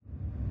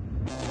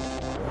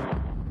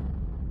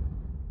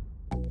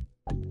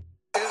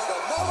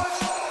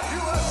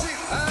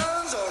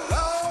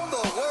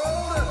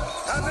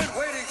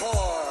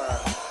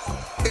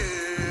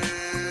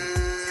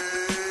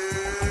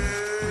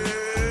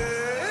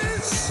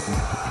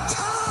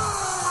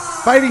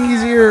fighting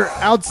easier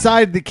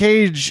outside the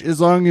cage as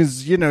long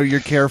as, you're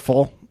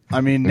careful. I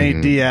mean,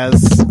 Nate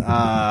Diaz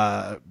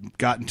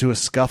got into a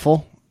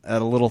scuffle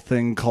at a little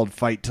thing called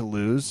Fight to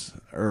Lose.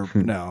 Or,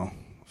 no.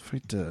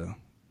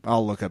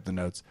 I'll look up the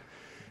notes.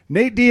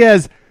 Nate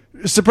Diaz,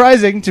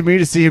 surprising to me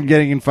to see him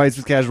getting in fights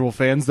with casual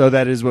fans, though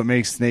that is what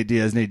makes Nate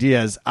Diaz Nate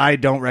Diaz. I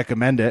don't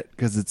recommend it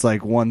because it's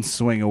like one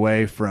swing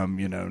away from,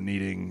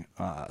 needing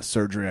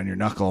surgery on your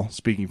knuckle,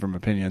 speaking from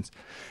opinions.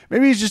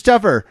 Maybe he's just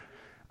tougher.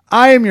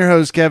 I am your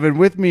host, Kevin.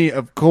 With me,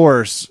 of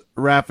course,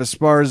 Raph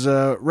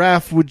Esparza.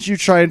 Raph, would you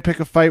try and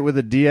pick a fight with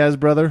a Diaz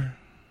brother?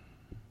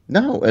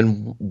 No,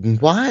 and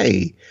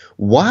why?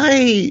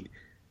 Why?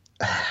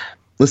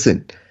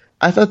 Listen,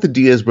 I thought the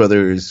Diaz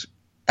brothers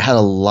had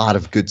a lot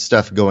of good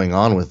stuff going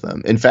on with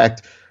them. In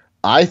fact,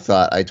 I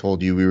thought I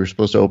told you we were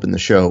supposed to open the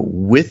show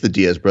with the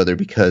Diaz brother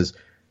because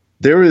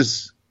there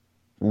was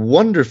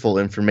wonderful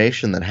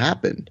information that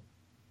happened.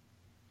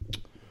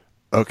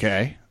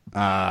 Okay.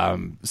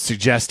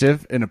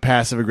 Suggestive in a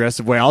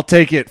passive-aggressive way. I'll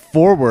take it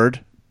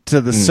forward to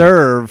the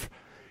serve.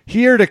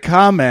 Here to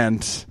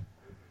comment,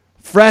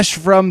 fresh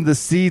from the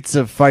seats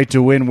of Fight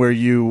to Win, where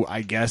you,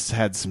 I guess,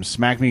 had some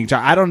smack meeting.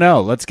 I don't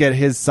know. Let's get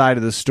his side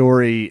of the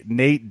story.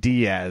 Nate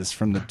Diaz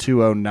from the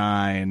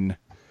 209.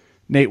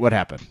 Nate, what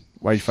happened?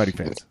 Why are you fighting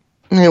fans?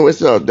 Hey,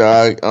 what's up,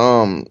 dog?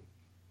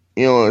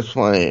 It's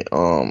funny.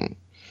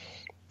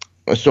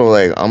 So,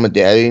 like, I'm a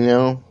daddy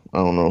now. I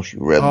don't know if you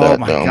read that. Oh,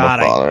 my God,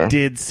 I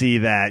did see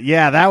that.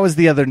 Yeah, that was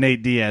the other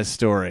Nate Diaz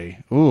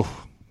story. Ooh,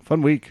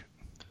 fun week.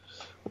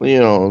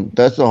 Well,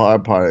 that's the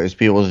hard part is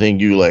people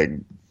think you, like,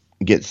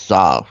 get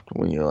soft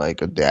when you're,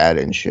 like, a dad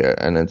and shit.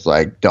 And it's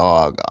like,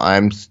 dog,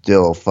 I'm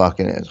still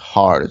fucking as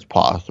hard as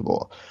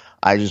possible.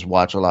 I just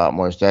watch a lot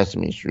more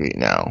Sesame Street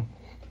now.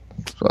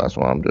 So that's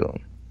what I'm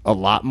doing. A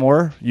lot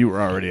more? You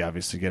were already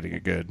obviously getting a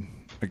good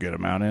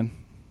amount in.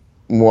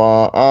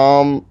 Well,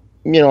 I'm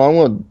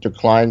going to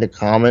decline to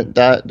comment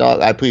that, dog.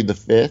 I plead the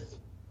fifth.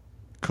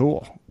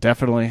 Cool.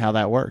 Definitely how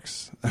that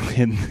works.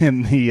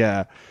 In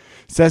the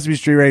Sesame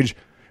Street range,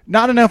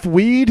 not enough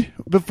weed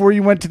before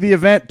you went to the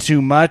event?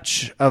 Too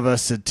much of a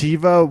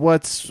sativa?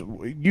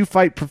 You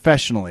fight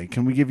professionally.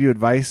 Can we give you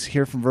advice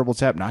here from Verbal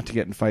Tap not to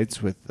get in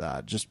fights with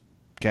just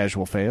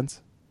casual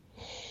fans?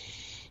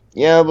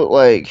 Yeah, but,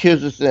 like,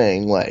 here's the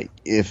thing. Like,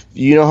 if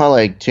you know how,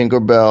 like,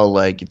 Tinkerbell,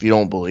 like, if you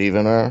don't believe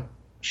in her,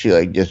 she,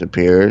 like,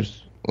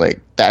 disappears.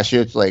 Like, that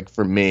shit's, like,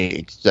 for me,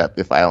 except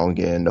if I don't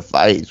get into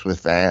fights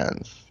with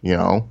fans,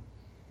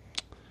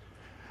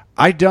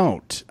 I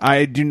don't.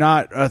 I do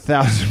not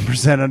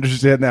 1,000%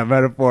 understand that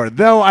metaphor.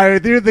 Though I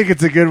do think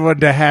it's a good one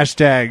to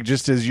hashtag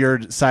just as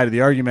your side of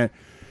the argument.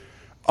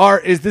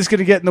 Is this going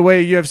to get in the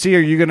way of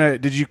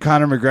UFC? Did you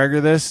Conor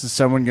McGregor this? Is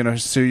someone going to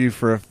sue you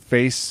for a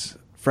face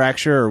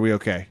fracture? Or are we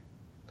okay?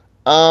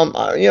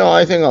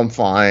 I think I'm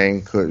fine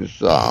because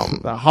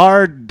the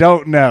hard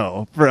don't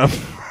know from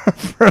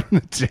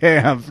the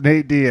champ,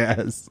 Nate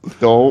Diaz.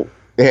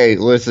 Hey,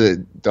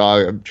 listen,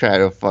 dog. I'm trying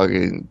to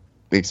fucking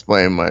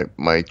explain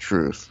my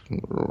truth.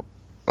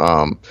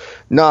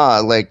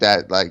 Like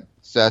that, like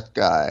Seth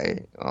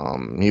guy.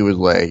 He was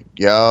like,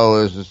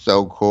 "Yo, this is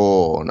so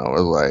cool," and I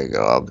was like,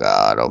 "Oh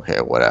God, okay,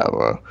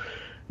 whatever."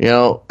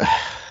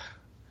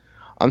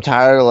 I'm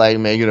tired of, like,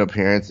 making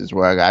appearances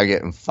where I gotta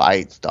get in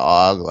fights,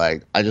 dog.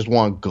 Like, I just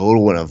want to go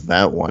to an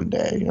event one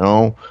day,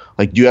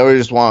 Like, do you ever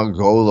just want to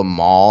go to the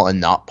mall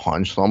and not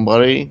punch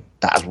somebody?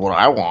 That's what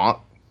I want.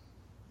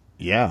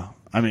 Yeah.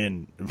 I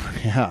mean,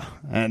 yeah.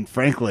 And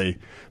frankly,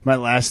 my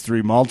last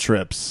 3 mall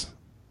trips,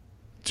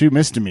 2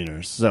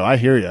 misdemeanors. So I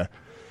hear you.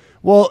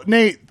 Well,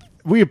 Nate,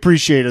 we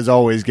appreciate, as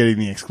always, getting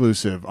the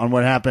exclusive on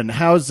what happened.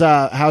 How's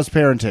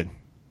parenting?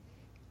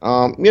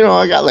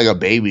 I got, like, a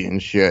baby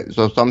and shit,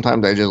 so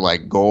sometimes I just,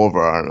 like, go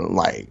over and,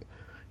 like,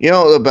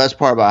 the best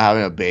part about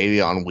having a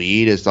baby on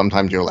weed is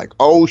sometimes you're like,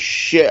 oh,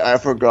 shit, I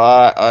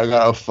forgot I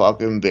got a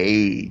fucking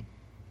baby.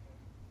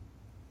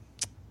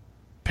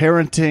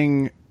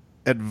 Parenting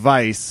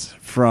advice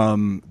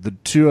from the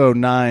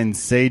 209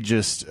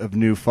 sagest of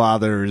new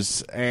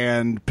fathers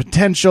and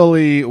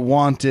potentially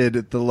wanted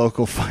at the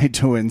local Fight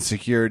to Win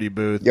security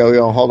booth.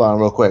 Yo, hold on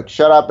real quick.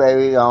 Shut up,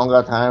 baby. I don't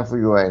got time for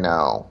you right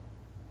now.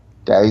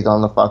 Daddy's on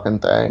the fucking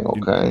thing,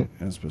 okay?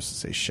 I'm supposed to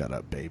say, shut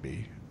up,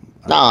 baby.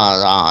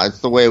 Nah, it's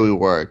the way we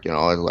work,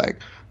 It's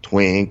like,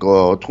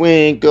 twinkle,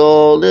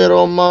 twinkle,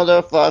 little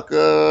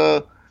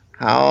motherfucker,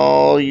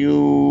 how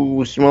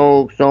you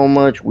smoke so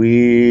much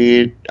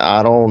weed,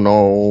 I don't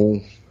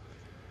know.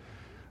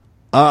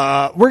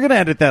 We're going to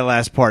edit that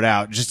last part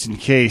out just in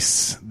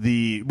case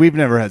we've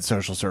never had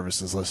social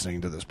services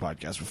listening to this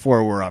podcast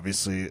before. We're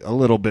obviously a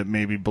little bit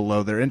maybe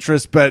below their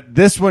interest, but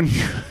this one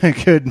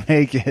could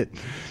make it.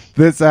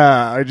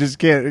 I just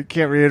can't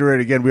reiterate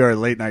again. We are a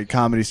late night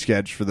comedy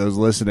sketch for those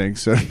listening,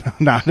 so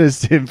not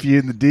as Tim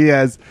Feud and the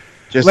Diaz.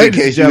 Just in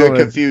case you get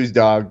confused,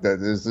 dog, that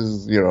this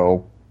is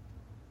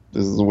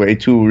way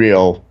too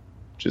real.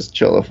 Just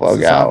chill the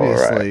fuck out.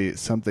 Obviously, right?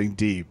 Something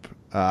deep.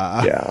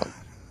 Yeah.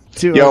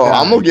 Yo,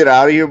 I'm gonna get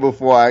out of here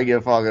before I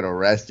get fucking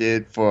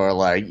arrested for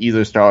like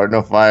either starting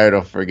a fight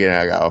or forgetting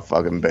I got a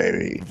fucking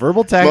baby.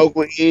 Verbal Tap Smoke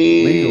weed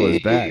Legal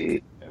is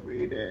back.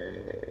 every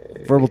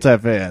day. Verbal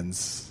Tap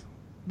fans,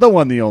 the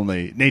one, the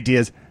only, Nate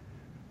Diaz.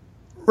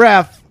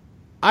 Raph,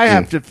 I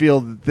have to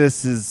feel that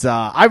this is.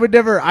 I would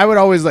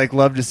always like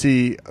love to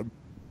see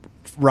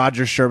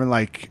Roger Sherman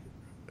like.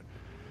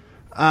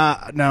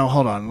 No,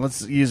 hold on.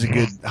 Let's use a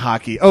good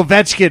hockey.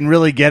 Ovechkin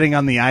really getting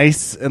on the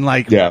ice and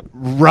like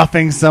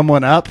roughing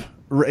someone up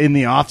in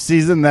the off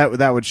season.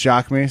 That would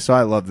shock me. So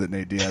I love that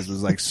Nate Diaz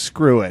was like,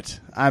 screw it,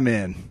 I'm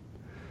in.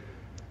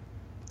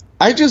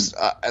 I just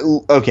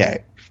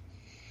okay.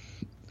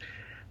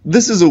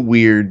 This is a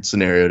weird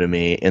scenario to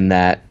me in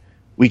that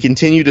we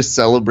continue to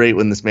celebrate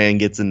when this man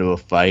gets into a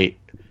fight,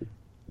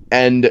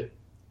 and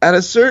at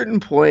a certain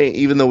point,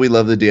 even though we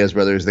love the Diaz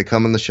brothers, they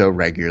come on the show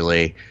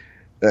regularly.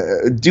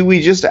 Do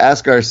we just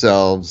ask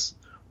ourselves,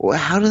 well,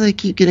 how do they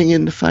keep getting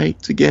into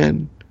fights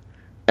again?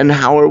 And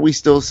how are we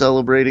still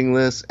celebrating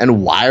this?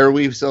 And why are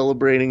we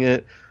celebrating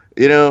it?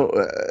 You know,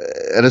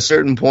 at a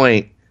certain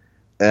point,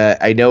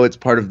 I know it's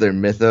part of their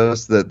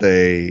mythos that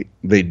they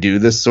do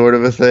this sort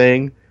of a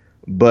thing.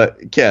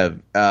 But,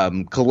 Kev,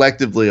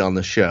 collectively on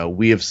the show,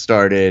 we have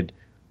started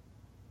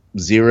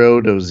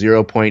 0 to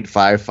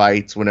 0.5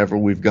 fights whenever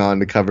we've gone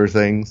to cover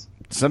things.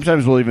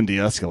 Sometimes we'll even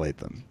de-escalate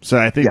them. So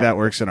I think that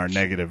works in our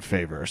negative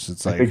favor. So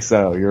it's like, I think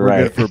so. You're we're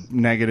right. good for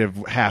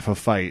negative half a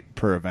fight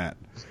per event.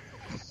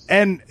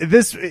 And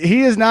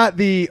he is not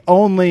the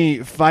only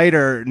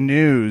fighter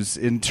news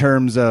in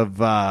terms of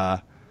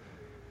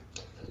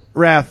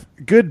Raph.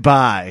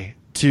 Goodbye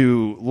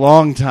to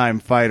longtime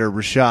fighter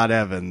Rashad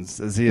Evans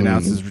as he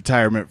announces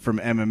retirement from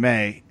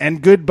MMA,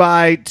 and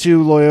goodbye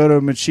to Lyoto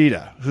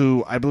Machida,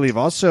 who I believe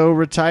also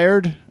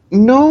retired.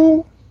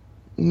 No,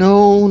 he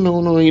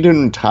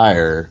didn't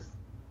retire.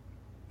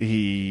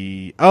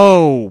 Bellator.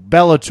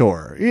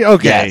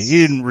 Okay, yes.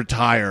 He didn't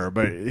retire,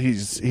 but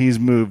he's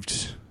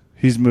moved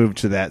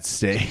to that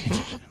stage.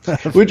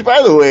 Which,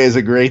 by the way, is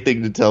a great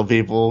thing to tell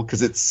people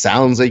because it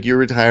sounds like you're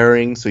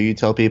retiring. So you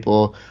tell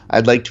people,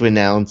 I'd like to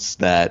announce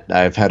that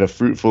I've had a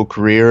fruitful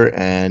career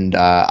and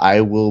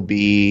I will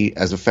be,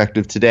 as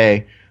effective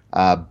today,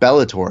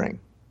 Bellatoring.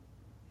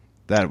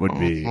 That would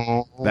be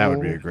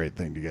a great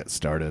thing to get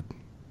started.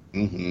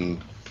 Mm-hmm.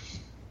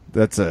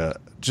 That's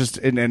just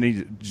in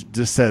any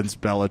sense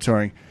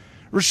Bellatoring.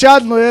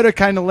 Rashad and Lyoto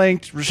kind of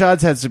linked. We've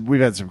had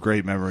some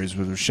great memories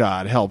with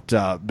Rashad. Helped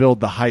build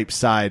the hype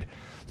side.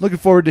 Looking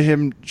forward to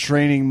him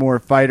training more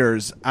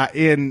fighters.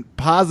 In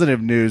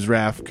positive news,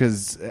 Raph,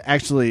 because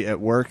actually at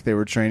work they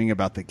were training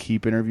about the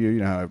keep interview. You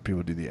know how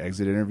people do the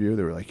exit interview?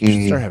 They were like, you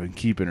should start having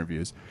keep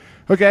interviews.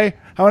 Okay,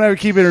 I want to have a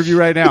keep interview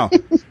right now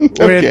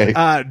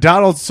with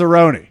Donald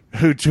Cerrone,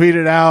 who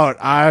tweeted out,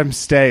 I'm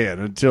staying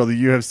until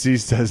the UFC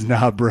says,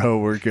 nah, bro,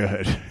 we're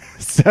good.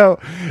 So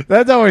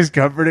that's always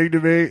comforting to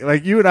me.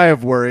 Like, you and I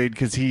have worried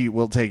because he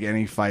will take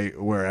any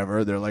fight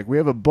wherever. They're like, we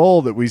have a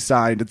bull that we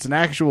signed. It's an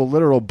actual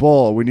literal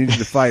bull. We need you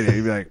to fight it.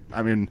 He'd be like,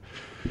 I mean,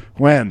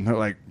 when? They're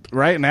like,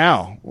 right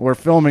now. We're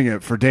filming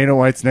it for Dana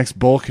White's next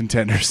Bull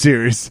Contender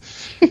series.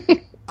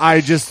 I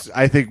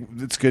think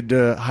it's good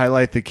to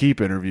highlight the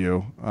keep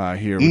interview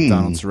here with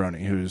Donald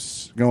Cerrone,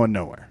 who's going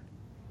nowhere.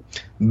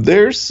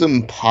 There's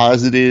some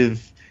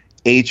positive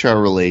HR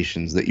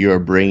relations that you are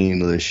bringing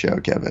to this show,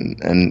 Kevin,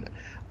 and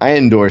I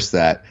endorse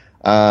that.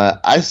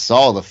 I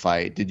saw the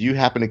fight. Did you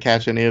happen to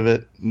catch any of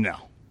it? No.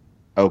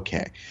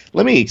 Okay.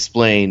 Let me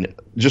explain,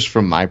 just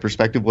from my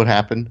perspective, what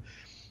happened.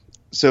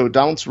 So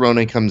Donald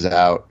Cerrone comes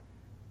out,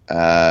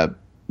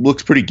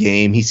 looks pretty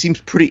game. He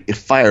seems pretty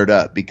fired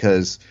up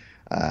because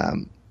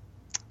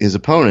his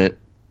opponent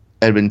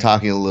had been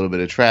talking a little bit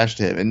of trash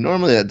to him. And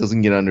normally that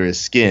doesn't get under his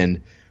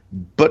skin.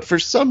 But for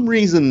some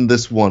reason,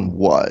 this one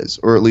was.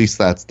 Or at least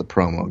that's the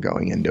promo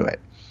going into it.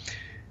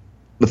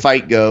 The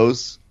fight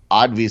goes.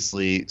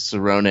 Obviously,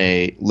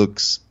 Cerrone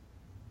looks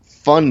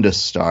fun to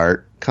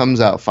start,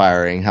 comes out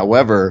firing.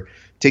 However,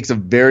 takes a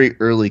very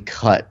early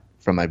cut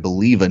from, I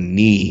believe, a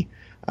knee,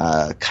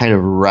 kind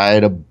of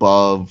right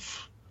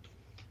above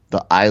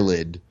the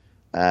eyelid.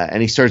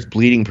 And he starts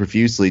bleeding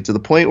profusely to the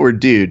point where,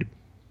 dude,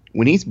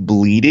 when he's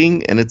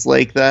bleeding and it's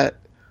like that,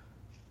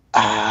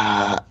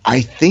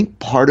 I think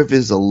part of it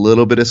is a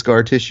little bit of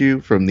scar tissue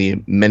from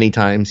the many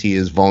times he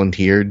has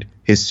volunteered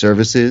his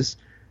services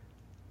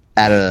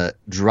at a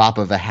drop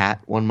of a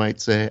hat, one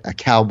might say, a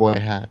cowboy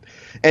hat.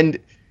 And,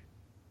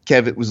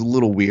 Kev, it was a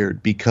little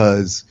weird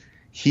because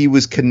he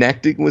was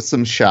connecting with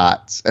some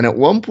shots and at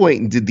one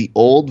point did the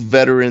old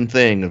veteran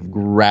thing of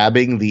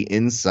grabbing the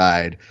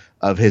inside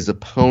of his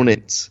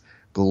opponent's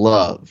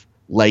glove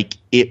like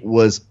it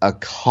was a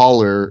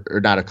collar,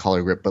 or not a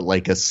collar grip, but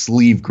like a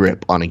sleeve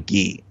grip on a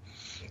gi.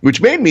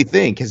 Which made me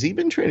think, has he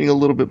been training a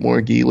little bit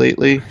more gi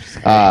lately?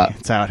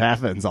 That's how it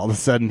happens. All of a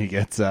sudden he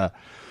gets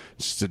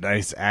just a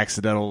nice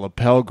accidental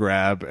lapel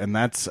grab, and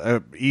that's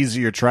a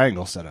easier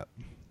triangle setup.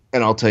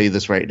 And I'll tell you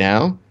this right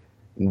now.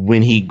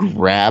 When he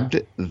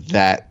grabbed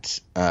that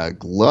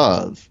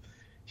glove,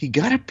 he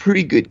got a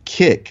pretty good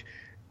kick.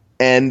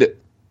 And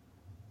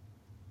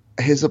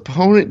his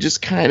opponent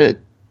just kind of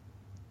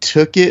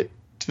took it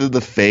to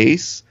the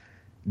face,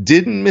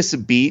 didn't miss a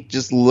beat,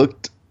 just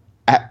looked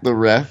at the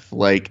ref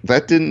like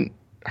that didn't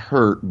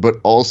hurt, but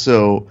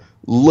also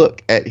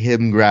look at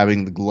him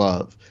grabbing the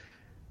glove.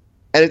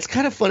 And it's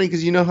kind of funny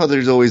because you know how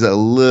there's always a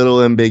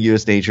little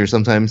ambiguous nature.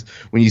 Sometimes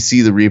when you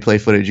see the replay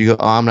footage, you go,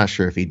 oh, I'm not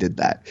sure if he did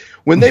that.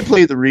 When they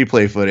played the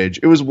replay footage,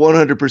 it was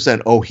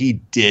 100%, oh, he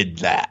did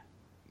that.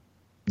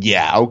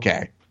 Yeah,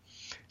 okay.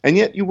 And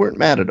yet you weren't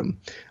mad at him.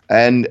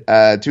 And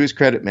to his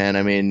credit, man,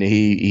 I mean,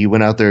 he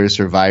went out there and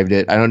survived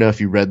it. I don't know if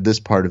you read this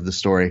part of the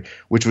story,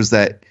 which was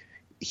that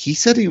he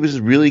said he was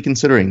really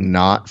considering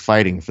not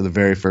fighting for the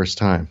very first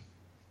time.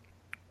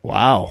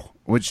 Wow.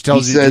 Which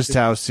tells you just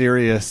how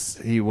serious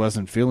he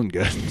wasn't feeling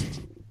good.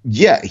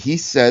 Yeah, he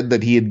said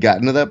that he had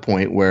gotten to that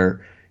point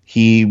where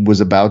he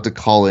was about to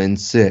call in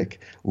sick,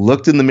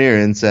 looked in the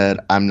mirror and said,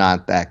 I'm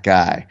not that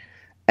guy.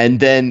 And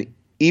then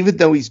even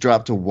though he's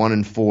dropped to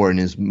 1-4 in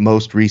his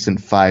most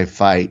recent 5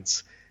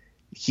 fights,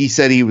 he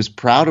said he was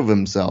proud of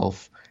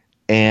himself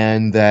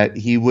and that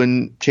he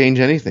wouldn't change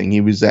anything.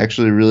 He was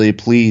actually really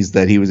pleased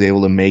that he was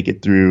able to make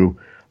it through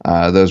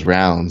those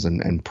rounds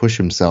and push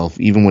himself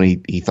even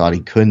when he thought he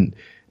couldn't.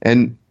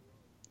 And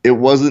it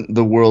wasn't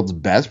the world's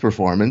best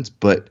performance,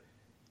 but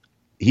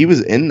he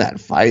was in that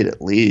fight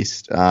at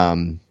least.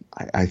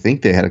 I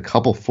think they had a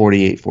couple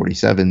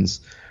 48-47s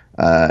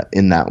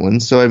in that one.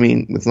 So, I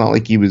mean, it's not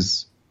like he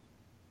was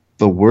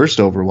the worst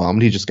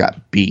overwhelmed. He just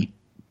got beat.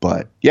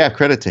 But, yeah,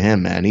 credit to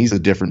him, man. He's a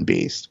different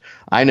beast.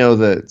 I know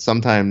that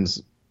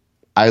sometimes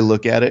I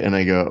look at it and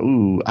I go,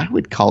 ooh, I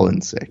would call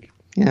in sick.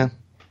 Yeah.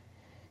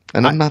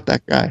 And I'm not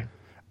that guy.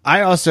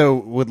 I also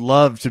would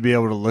love to be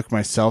able to look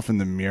myself in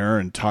the mirror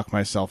and talk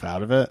myself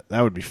out of it.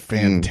 That would be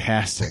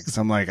fantastic.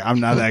 So I'm like, I'm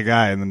not that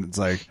guy. And then it's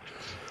like,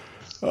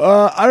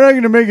 I'm not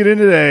going to make it in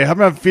today. I'm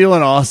not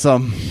feeling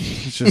awesome.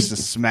 It's just a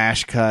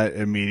smash cut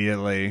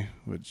immediately,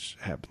 which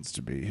happens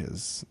to be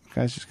his. The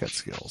guy's just got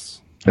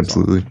skills. That's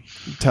absolutely.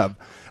 Tough.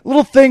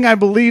 Little thing I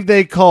believe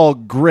they call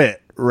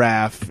grit,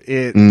 Raph.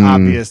 It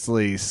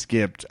obviously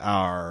skipped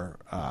our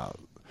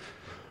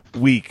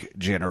weak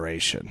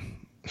generation.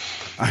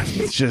 I'm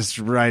just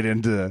right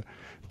into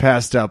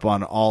passed up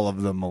on all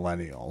of the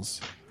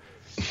millennials.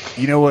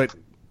 You know what?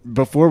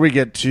 Before we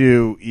get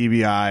to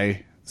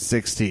EBI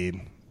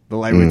 16, the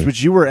lightweights,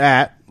 which you were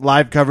at,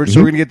 live coverage, so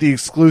we're going to get the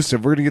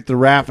exclusive. We're going to get the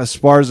Raph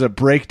Esparza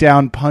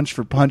breakdown punch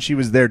for punch. He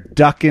was there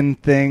ducking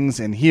things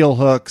and heel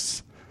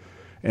hooks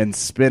and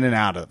spinning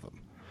out of them.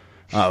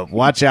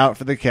 Watch out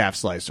for the calf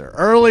slicer.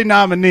 Early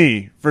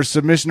nominee for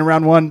submission in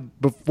round 1.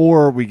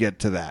 Before we get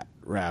to that,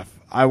 Raph,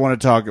 I want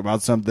to talk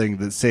about something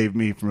that saved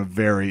me from a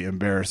very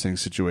embarrassing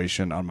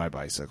situation on my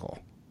bicycle.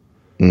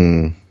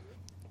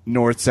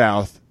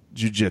 North-South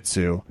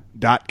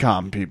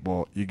Jiu-Jitsu.com,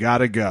 people. You got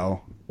to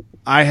go.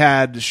 I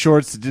had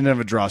shorts that didn't have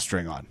a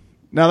drawstring on.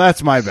 Now,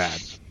 that's my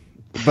bad.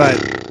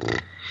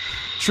 But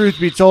truth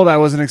be told, I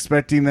wasn't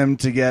expecting them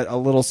to get a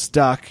little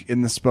stuck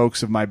in the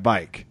spokes of my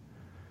bike.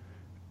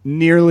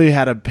 Nearly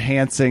had a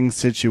pantsing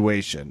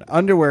situation.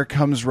 Underwear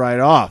comes right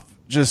off.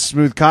 Just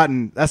smooth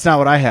cotton. That's not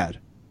what I had.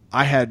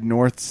 I had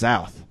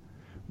north-south.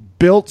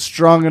 Built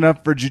strong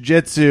enough for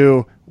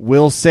jiu-jitsu,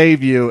 will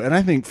save you. And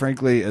I think,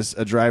 frankly, as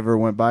a driver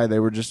went by, they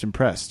were just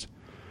impressed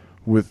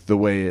with the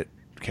way it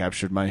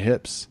captured my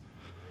hips.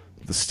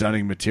 The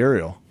stunning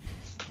material.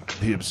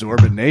 The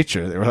absorbent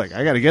nature. They were like,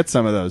 I got to get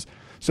some of those.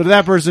 So to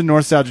that person,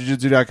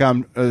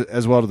 northsouthjiu-jitsu.com,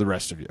 as well to the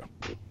rest of you.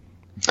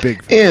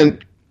 Big fan.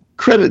 And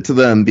credit to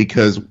them,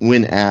 because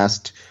when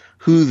asked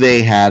who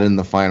they had in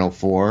the Final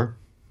Four,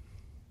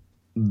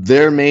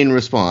 their main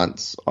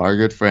response, our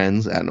good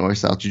friends at North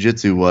South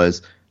Jiu-Jitsu,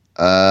 was,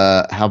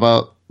 how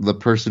about the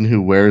person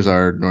who wears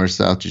our North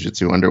South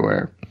Jiu-Jitsu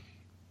underwear?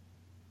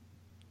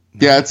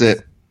 Yeah, that's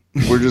it.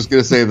 We're just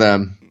going to say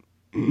them.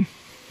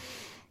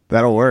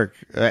 That'll work.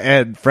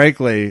 And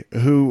frankly,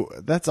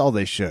 that's all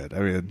they should. I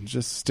mean,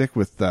 just stick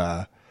with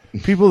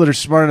people that are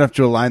smart enough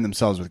to align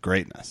themselves with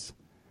greatness.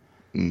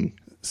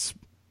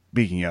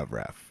 Speaking of,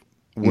 Ref,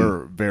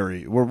 we're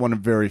one of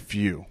very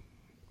few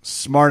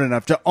smart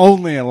enough to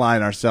only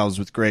align ourselves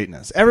with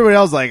greatness. Everybody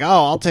else is like,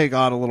 oh, I'll take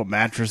on a little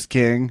Mattress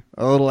King,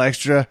 a little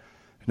extra.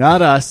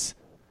 Not us.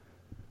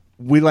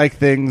 We like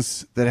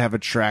things that have a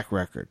track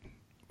record.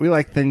 We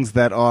like things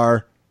that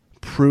are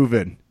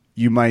proven.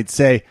 You might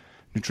say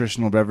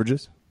nutritional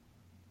beverages,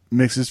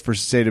 mixes for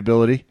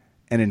sustainability,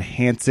 and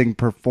enhancing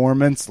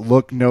performance.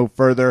 Look no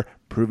further.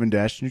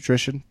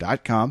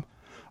 Proven-nutrition.com.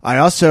 I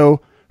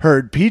also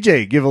heard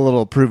PJ give a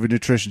little Proven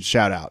Nutrition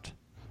shout out.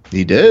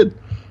 He did.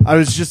 I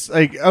was just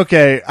like,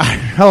 okay,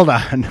 hold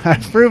on.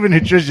 Proven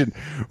Nutrition.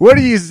 What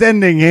are you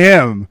sending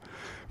him?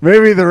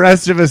 Maybe the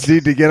rest of us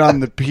need to get on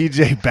the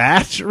PJ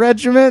Batch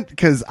regiment,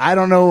 because I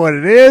don't know what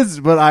it is,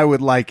 but I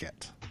would like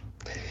it.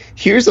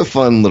 Here's a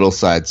fun little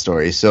side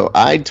story. So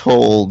I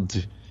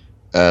told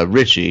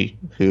Richie,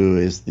 who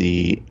is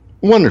the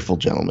wonderful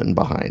gentleman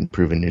behind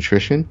Proven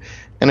Nutrition,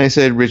 and I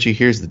said, Richie,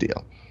 here's the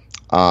deal.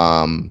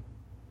 I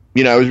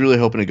was really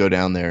hoping to go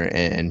down there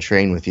and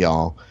train with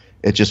y'all.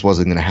 It just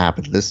wasn't going to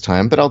happen this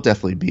time, but I'll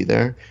definitely be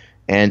there.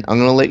 and I'm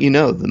going to let you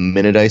know the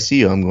minute I see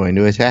you, I'm going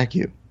to attack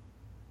you.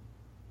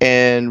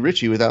 And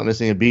Richie, without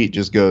missing a beat,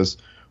 just goes,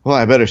 well,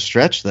 I better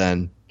stretch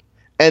then.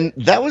 And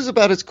that was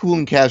about as cool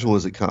and casual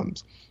as it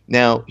comes.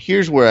 Now,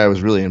 here's where I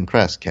was really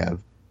impressed, Kev.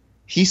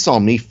 He saw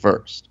me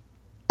first,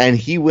 and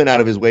he went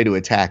out of his way to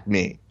attack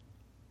me.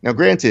 Now,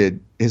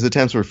 granted, his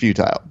attempts were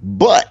futile,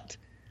 but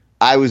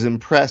I was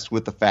impressed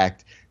with the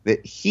fact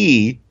that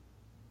he,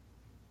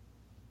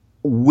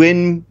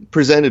 when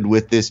presented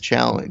with this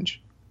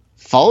challenge,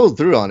 followed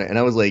through on it. And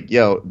I was like,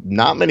 yo,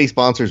 not many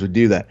sponsors would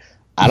do that.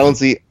 I don't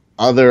see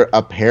other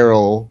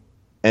apparel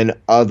and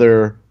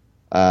other,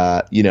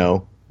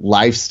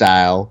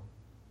 lifestyle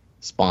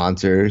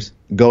sponsors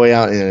going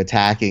out and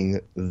attacking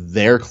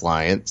their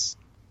clients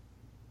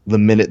the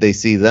minute they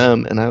see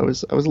them. And I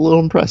was a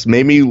little impressed.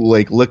 Made me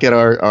look at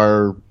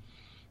our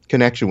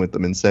connection with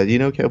them and said,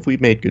 Kev, we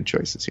made good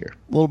choices here.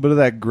 A little bit of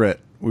that grit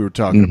we were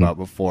talking about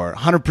before.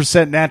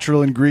 100%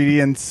 natural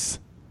ingredients,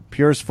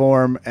 purest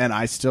form, and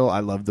I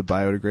love the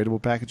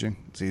biodegradable packaging.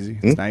 It's easy.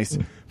 It's nice.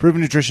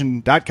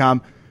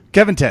 ProvenNutrition.com.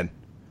 Kevin 10.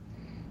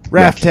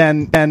 Raf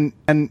 10.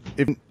 And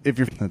if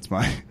you're... That's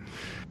my...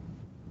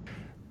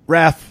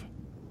 Raf,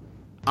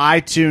 I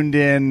tuned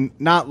in,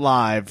 not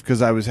live,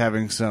 because I was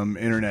having some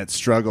internet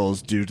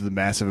struggles due to the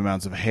massive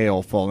amounts of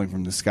hail falling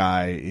from the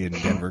sky in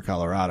Denver,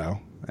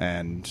 Colorado,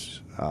 and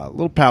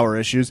little power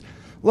issues.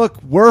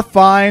 Look, we're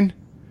fine,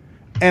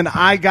 and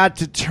I got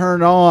to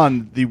turn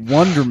on the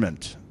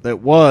wonderment that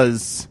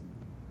was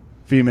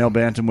female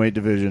bantamweight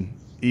division,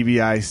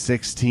 EBI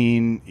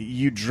 16.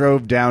 You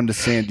drove down to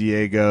San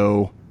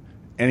Diego.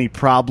 Any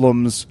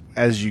problems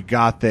as you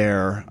got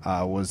there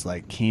was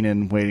like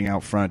Keenan waiting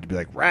out front to be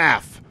like,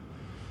 Raf,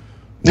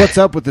 what's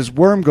up with this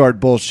worm guard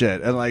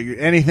bullshit? And like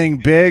anything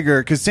big,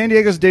 or because San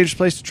Diego's a dangerous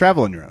place to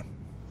travel on your own.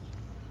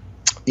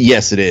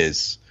 Yes, it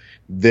is.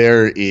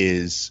 There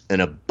is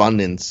an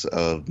abundance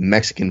of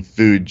Mexican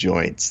food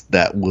joints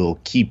that will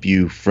keep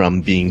you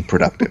from being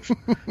productive.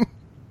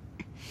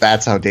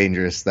 That's how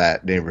dangerous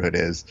that neighborhood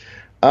is.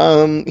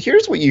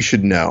 Here's what you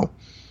should know.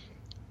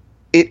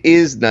 It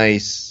is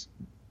nice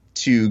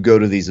to go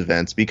to these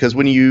events because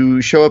when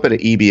you show up at an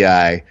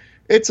EBI,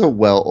 it's a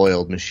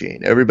well-oiled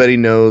machine. Everybody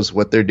knows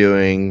what they're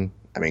doing.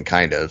 I mean,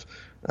 kind of.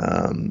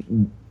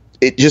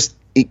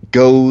 It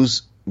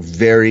goes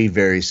very,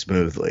 very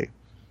smoothly.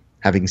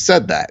 Having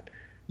said that,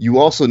 you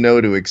also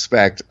know to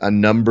expect a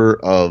number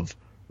of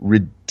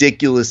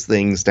ridiculous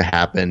things to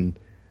happen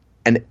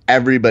and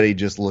everybody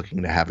just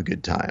looking to have a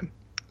good time.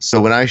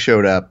 So when I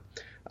showed up,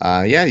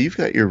 you've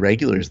got your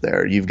regulars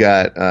there. You've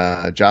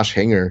got Josh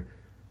Hinger.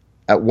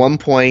 At one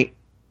point,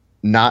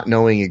 not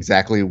knowing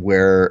exactly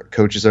where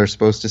coaches are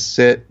supposed to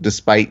sit,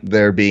 despite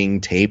there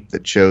being tape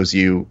that shows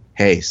you,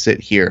 hey,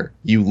 sit here.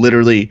 You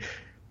literally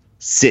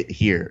sit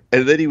here.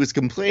 And then he was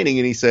complaining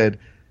and he said,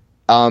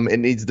 it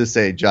needs to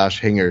say Josh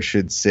Hinger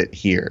should sit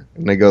here.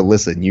 And I go,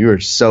 listen, you are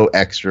so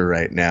extra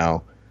right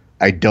now.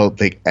 I don't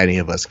think any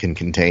of us can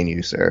contain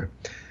you, sir.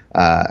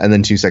 And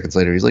then 2 seconds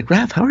later, he's like,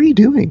 Raf, how are you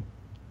doing?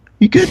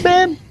 You good,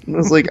 man? And I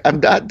was like,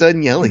 I'm not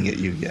done yelling at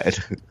you yet.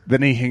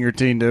 Then he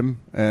Hingertined him,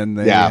 and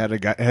they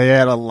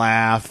had a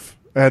laugh,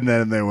 and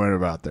then they went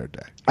about their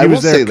day. He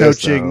was there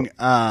coaching.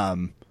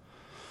 Oh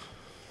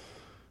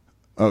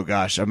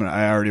gosh,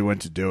 I already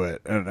went to do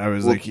it, and I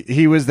was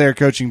he was there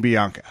coaching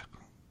Bianca.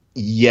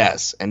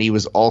 Yes, and he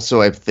was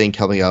also, I think,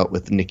 helping out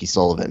with Nikki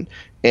Sullivan.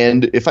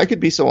 And if I could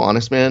be so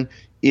honest, man,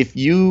 if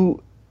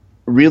you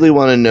really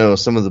want to know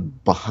some of the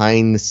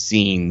behind the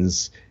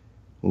scenes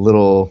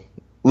little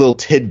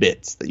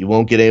tidbits that you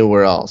won't get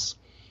anywhere else.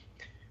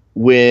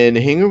 When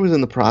Hinger was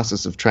in the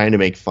process of trying to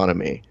make fun of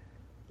me,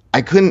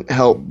 I couldn't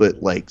help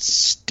but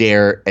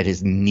stare at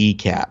his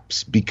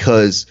kneecaps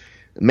because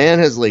the man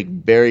has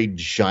very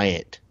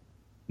giant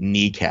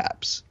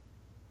kneecaps.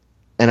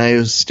 And I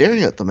was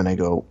staring at them and I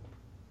go,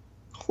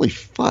 holy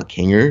fuck,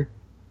 Hinger.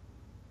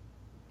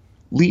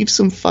 Leave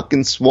some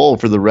fucking swole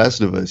for the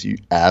rest of us, you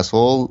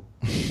asshole.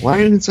 Why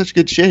are you in such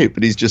good shape?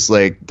 And he's just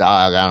like,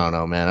 dog, I don't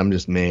know, man. I'm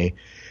just me.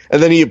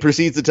 And then he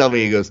proceeds to tell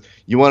me, he goes,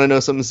 you want to know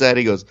something sad?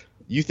 He goes,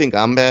 you think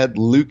I'm bad?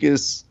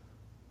 Lucas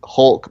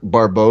Hulk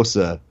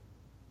Barbosa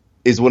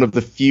is one of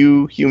the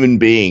few human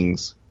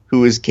beings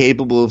who is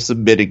capable of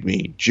submitting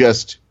me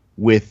just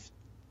with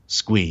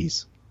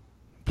squeeze.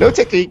 No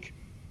technique,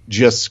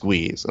 just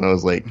squeeze. And I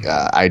was like,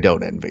 I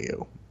don't envy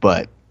you,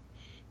 but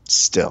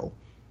still.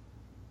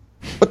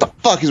 What the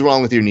fuck is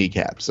wrong with your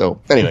kneecap?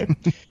 So anyway,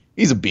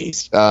 he's a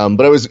beast.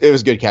 But it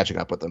was good catching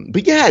up with him.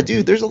 But yeah,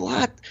 dude, there's a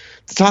lot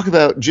to talk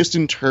about just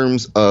in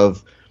terms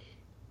of,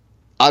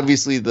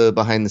 obviously the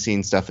behind the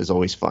scenes stuff is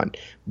always fun,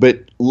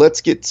 but let's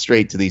get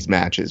straight to these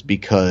matches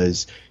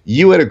because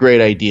you had a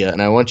great idea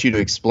and I want you to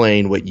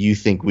explain what you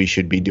think we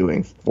should be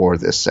doing for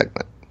this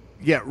segment.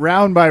 Yeah,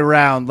 round by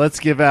round,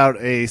 let's give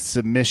out a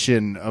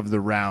submission of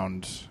the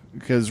round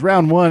because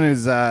round one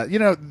is,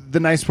 the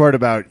nice part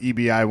about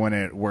EBI when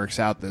it works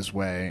out this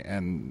way,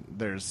 and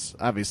there's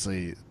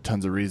obviously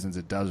tons of reasons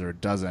it does or it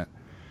doesn't.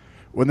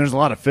 When there's a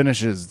lot of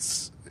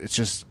finishes, it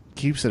just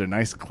keeps it a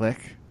nice click.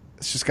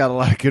 It's just got a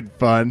lot of good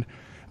fun.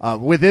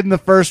 Within the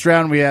first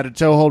round, we had a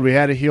toe hold, we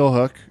had a heel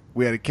hook,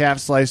 we had a calf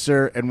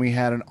slicer, and we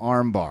had an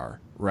arm bar.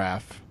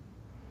 Raph,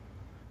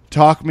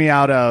 talk me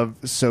out of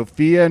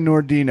Sofia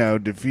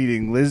Nordino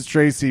defeating Liz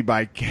Tracy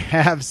by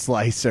calf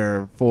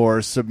slicer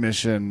for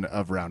submission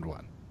of round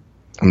 1.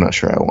 I'm not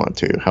sure I want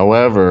to.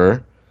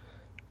 However,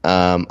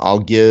 I'll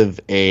give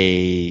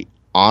a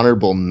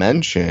honorable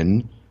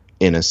mention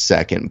in a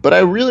second, but I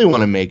really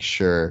want to make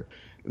sure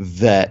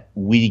that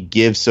we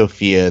give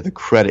Sophia the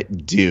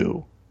credit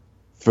due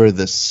for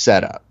the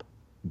setup,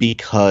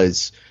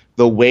 because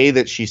the way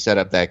that she set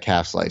up that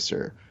calf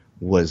slicer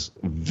was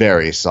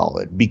very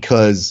solid,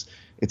 because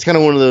it's kind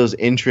of one of those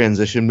in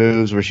transition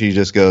moves where she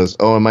just goes,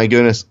 oh my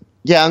goodness,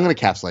 yeah, I'm going to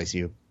calf slice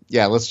you.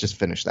 Yeah, let's just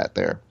finish that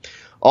there.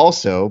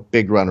 Also,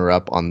 big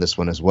runner-up on this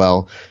one as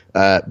well.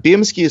 Bia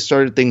Mesquita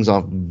started things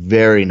off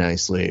very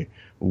nicely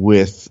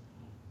with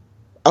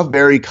a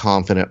very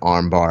confident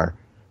armbar.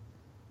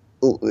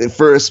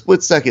 For a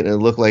split second, it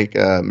looked like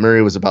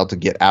Murray was about to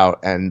get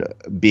out, and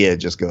Bia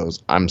just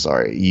goes, I'm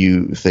sorry,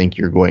 you think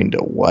you're going to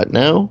what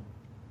now?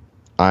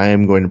 I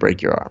am going to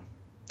break your arm.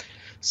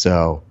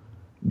 So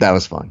that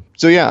was fun.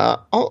 So yeah,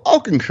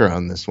 I'll concur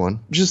on this one.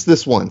 Just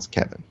this once,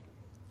 Kevin.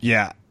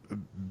 Yeah.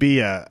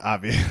 Bia,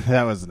 obviously,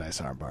 that was a nice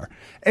armbar.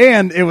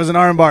 And it was an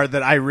armbar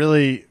that I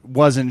really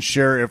wasn't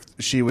sure if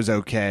she was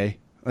okay.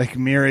 Like,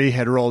 Miri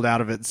had rolled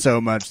out of it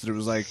so much that it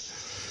was like,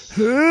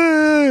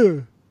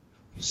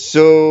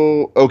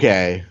 So,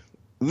 okay.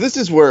 This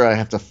is where I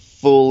have to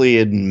fully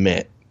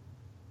admit,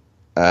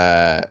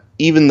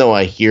 even though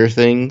I hear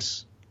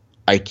things,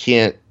 I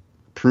can't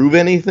prove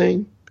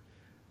anything,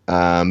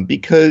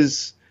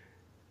 because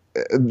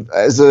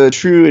as a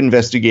true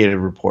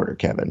investigative reporter,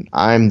 Kevin,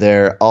 I'm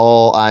there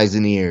all eyes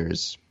and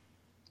ears,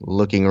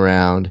 looking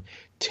around,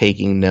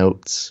 taking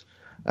notes.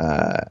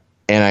 And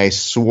I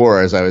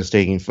swore as I was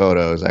taking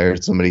photos, I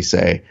heard somebody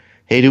say,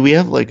 hey, do we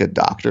have like a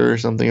doctor or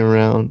something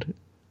around?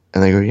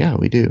 And they go, yeah,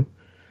 we do.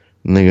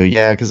 And they go,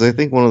 yeah, because I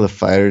think one of the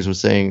fighters was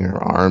saying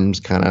her arm's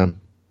kind of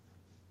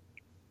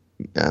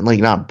like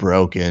not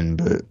broken,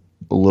 but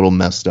a little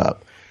messed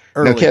up.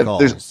 Early now, Kev, calls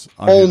there's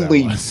on who that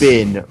only was.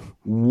 been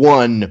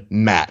one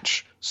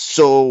match.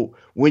 So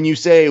when you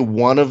say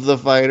one of the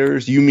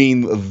fighters, you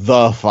mean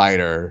the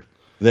fighter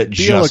that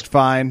Bia looked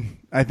fine.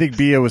 I think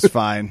Bia was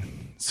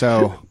fine.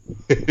 So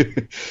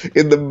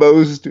in the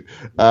most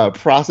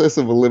process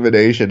of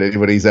elimination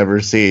anybody's ever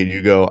seen,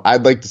 you go,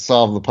 I'd like to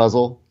solve the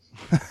puzzle.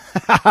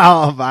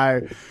 I'll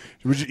buy.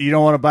 You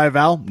don't want to buy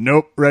Val?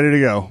 Nope. Ready to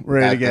go.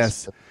 Ready to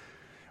guess.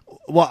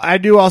 Well, I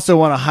do also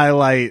want to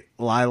highlight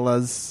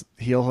Lila's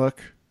heel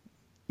hook.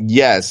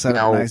 Yes.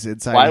 Now, nice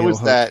inside why heel was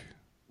hook. that?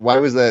 Why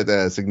was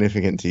that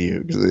significant to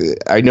you? 'Cause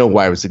I know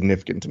why it was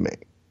significant to me.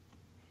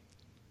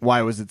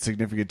 Why was it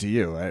significant to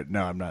you?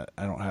 No, I'm not.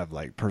 I don't have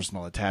like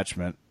personal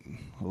attachment.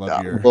 I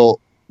love your. Well,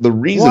 the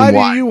reason why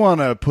why do you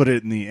want to put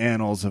it in the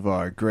annals of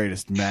our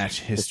greatest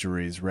match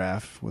histories,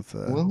 Raph? With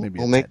maybe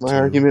I'll a make my tattoo?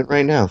 argument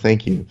right now.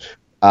 Thank you.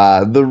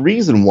 The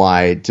reason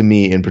why, to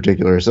me in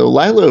particular, so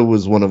Lila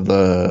was one of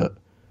the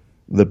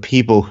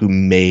people who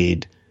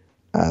made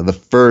the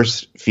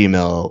first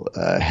female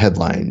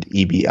headlined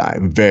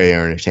EBI very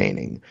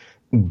entertaining.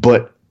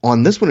 But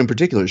on this one in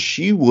particular,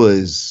 she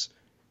was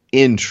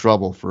in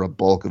trouble for a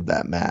bulk of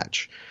that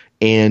match,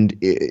 and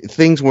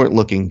things weren't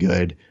looking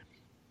good.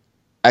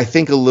 I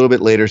think a little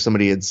bit later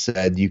somebody had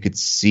said you could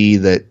see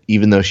that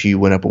even though she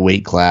went up a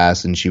weight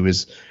class and she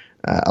was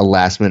a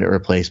last-minute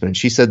replacement,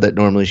 she said that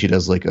normally she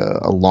does like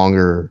a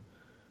longer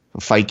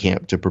fight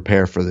camp to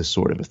prepare for this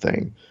sort of a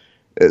thing.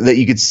 That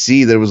you could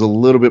see that it was a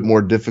little bit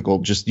more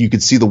difficult. Just you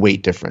could see the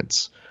weight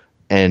difference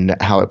and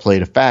how it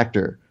played a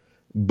factor.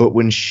 But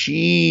when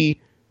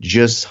she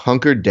just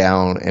hunkered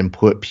down and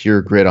put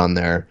pure grit on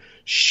there,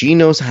 she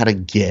knows how to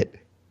get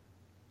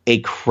a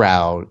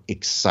crowd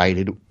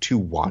excited to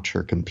watch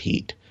her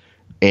compete.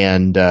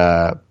 And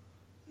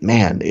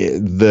man,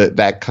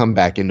 that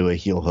comeback into a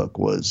heel hook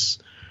was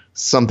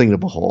something to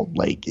behold.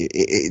 Like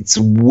it's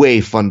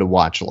way fun to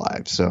watch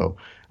live. So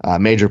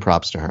major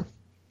props to her.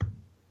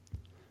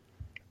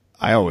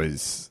 I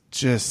always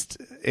just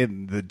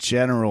in the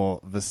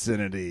general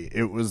vicinity,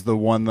 it was the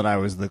one that I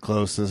was the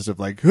closest of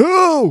like,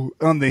 who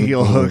on the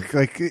heel hook.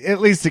 Like at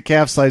least the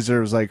calf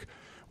slicer was like,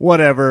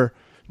 whatever.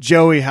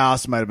 Joey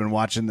House might have been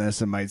watching this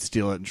and might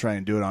steal it and try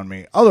and do it on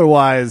me.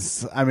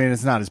 Otherwise, I mean,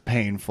 it's not as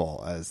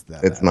painful as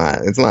that. It's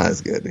not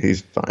as good.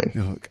 He's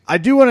fine. I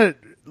do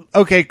want to.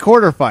 Okay,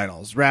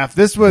 quarterfinals, Raph.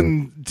 This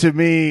one to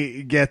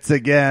me gets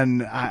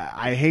again.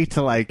 I hate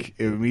to like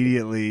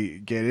immediately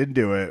get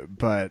into it,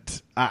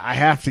 but I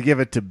have to give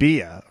it to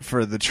Bia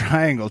for the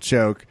triangle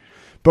choke.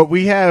 But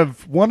we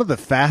have one of the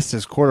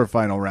fastest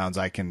quarterfinal rounds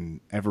I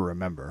can ever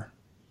remember.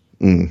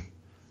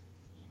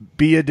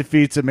 Bia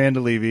defeats Amanda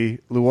Levy.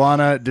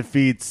 Luana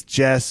defeats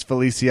Jess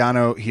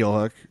Feliciano heel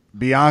hook.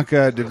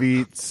 Bianca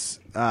defeats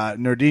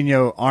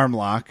Nordino arm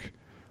lock.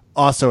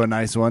 Also a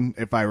nice one,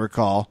 if I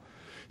recall.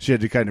 She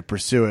had to kind of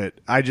pursue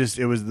it.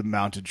 It was the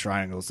mounted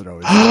triangles that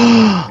always made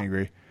me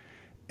angry.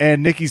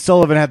 And Nikki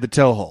Sullivan had the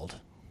toe hold.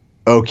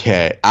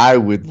 Okay, I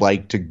would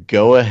like to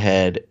go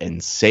ahead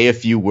and say a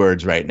few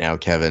words right now,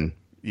 Kevin.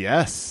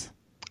 Yes.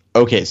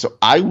 Okay, so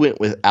I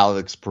went with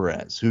Alex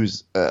Perez,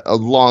 who's a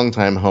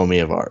longtime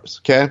homie of ours,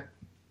 okay?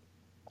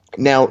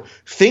 Now,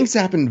 things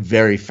happen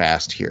very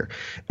fast here,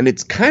 and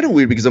it's kind of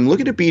weird because I'm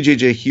looking at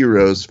BJJ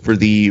Heroes for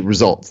the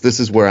results. This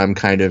is where I'm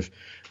kind of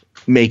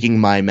making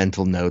my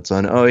mental notes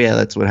on, oh yeah,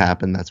 that's what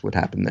happened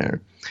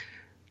there.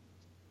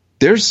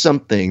 There's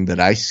something that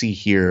I see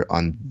here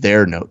on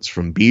their notes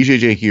from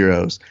BJJ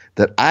Heroes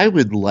that I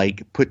would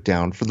like put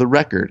down for the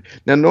record.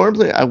 Now,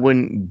 normally I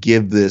wouldn't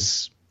give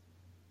this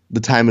the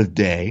time of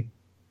day.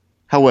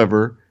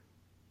 However,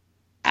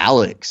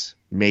 Alex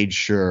made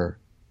sure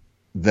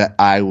that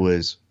I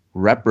was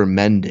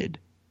reprimanded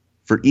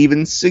for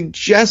even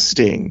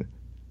suggesting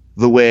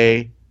the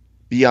way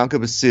Bianca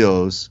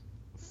Basile's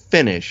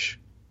finish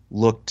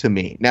looked to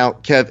me. Now,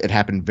 Kev, it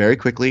happened very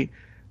quickly.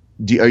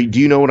 Do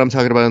you know what I'm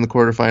talking about in the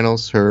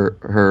quarterfinals?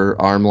 Her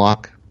arm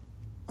lock?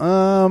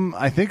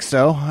 I think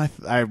so.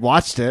 I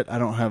watched it. I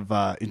don't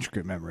have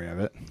intricate memory of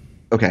it.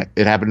 Okay,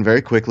 it happened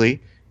very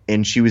quickly,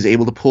 and she was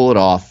able to pull it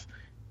off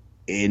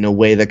in a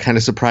way that kind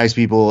of surprised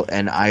people,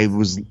 and I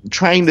was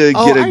trying to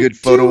get a good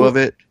photo of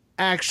it.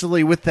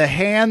 Actually, with the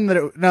hand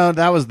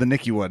that was the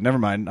Nikki one. Never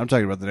mind. I'm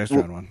talking about the next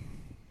round one.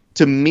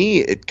 To me,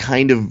 it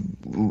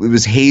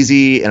was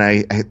hazy, and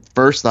I at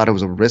first thought it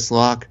was a wrist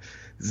lock.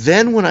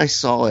 Then when I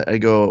saw it, I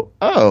go,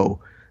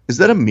 oh, is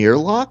that a mirror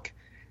lock?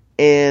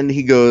 And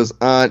he goes,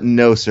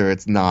 no, sir,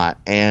 it's not.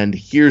 And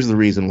here's the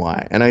reason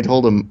why. And I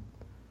told him,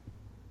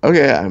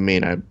 okay, I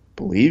mean, I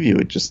believe you.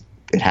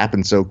 It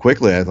happened so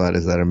quickly. I thought,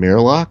 is that a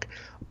mirror lock?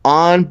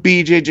 On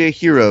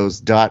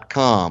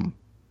BJJHeroes.com,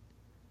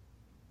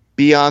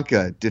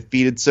 Bianca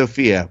defeated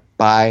Sophia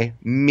by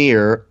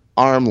mere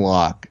arm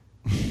lock.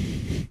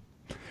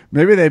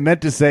 Maybe they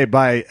meant to say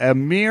by a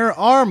mere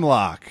arm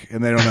lock,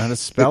 and they don't know how to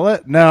spell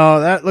it.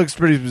 No, that looks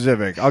pretty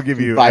specific. I'll give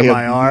you by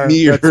M-I-R.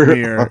 That's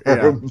mere.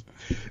 Yeah.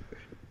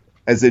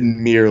 As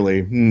in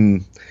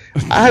merely.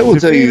 I will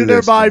tell you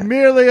this. By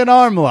merely an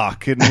arm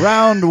lock in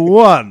round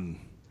one.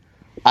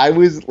 I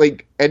was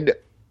like, and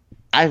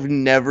I've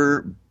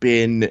never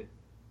been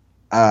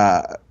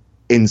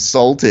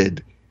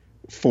insulted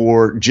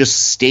for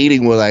just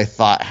stating what I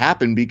thought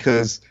happened,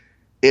 because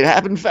it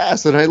happened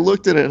fast, and I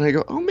looked at it and I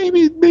go, oh,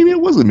 maybe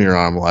it was a mirror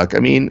arm lock. I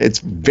mean, it's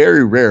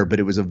very rare, but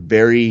it was a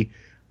very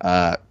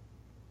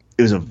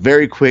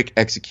quick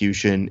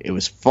execution. It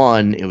was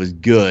fun. It was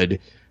good.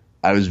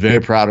 I was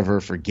very proud of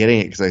her for getting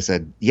it, because I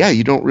said, yeah,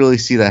 you don't really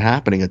see that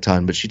happening a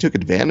ton, but she took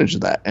advantage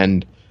of that.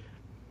 And,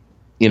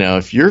 you know,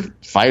 if you're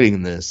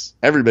fighting this,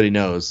 everybody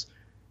knows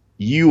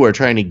you are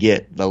trying to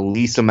get the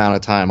least amount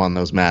of time on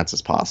those mats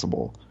as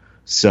possible.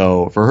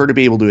 So for her to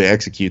be able to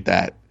execute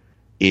that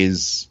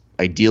is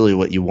ideally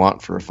what you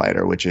want for a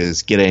fighter, which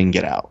is get in,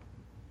 get out.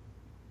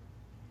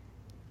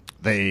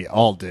 They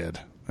all did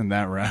in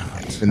that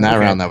round. In that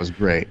round, that was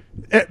great.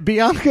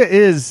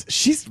 Bianca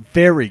she's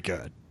very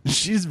good.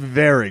 She's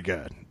very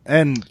good.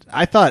 And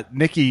I thought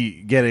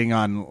Nikki getting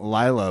on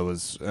Lila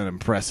was an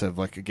impressive,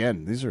 like,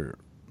 again, these are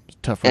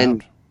tough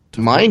round.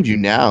 And mind you,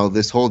 now,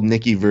 this whole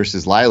Nikki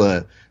versus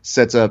Lila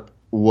sets up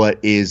what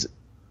is,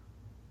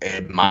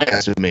 in my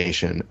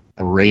estimation,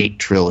 a great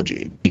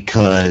trilogy,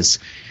 because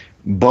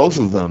both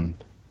of them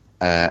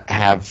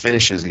have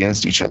finishes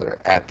against each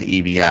other at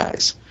the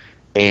EBIs,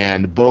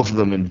 and both of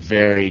them in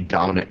very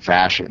dominant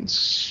fashions.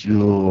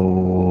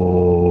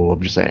 So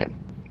I'm just saying,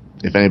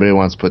 if anybody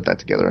wants to put that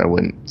together, I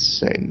wouldn't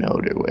say no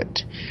to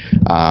it.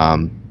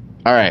 All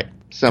right,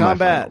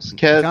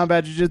 semifinals.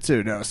 Combat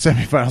Jiu-Jitsu. No,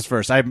 semifinals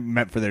first. I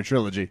meant for their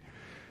trilogy.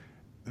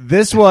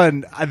 This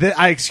one,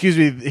 excuse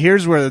me,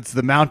 here's where it's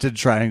the mounted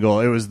triangle.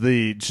 It was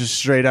the just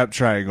straight up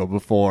triangle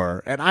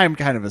before, and I'm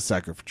kind of a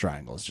sucker for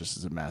triangles, just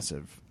as a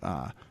massive.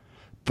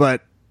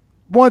 But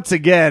once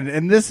again,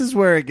 and this is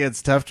where it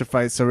gets tough to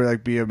fight somebody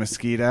like Bia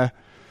Mesquita.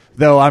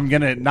 Though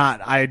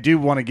I do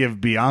want to give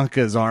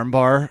Bianca's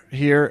armbar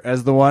here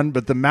as the one,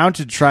 but the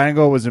mounted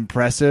triangle was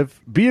impressive.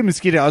 Bia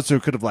Mesquita also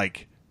could have,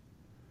 like,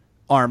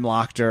 arm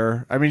locked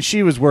her. I mean,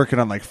 she was working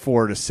on like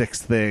 4 to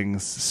 6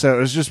 things. So it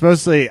was just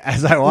mostly,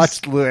 as I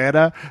watched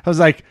Luana, I was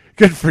like,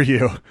 good for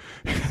you.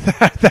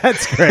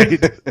 That's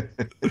great.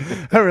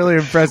 That really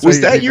impressed me.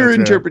 Was that your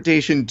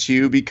interpretation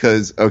too?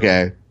 Because,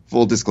 okay,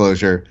 full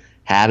disclosure,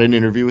 had an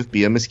interview with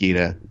Bia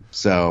Mesquita.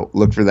 So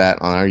look for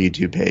that on our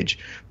YouTube page.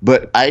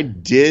 But I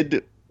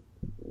did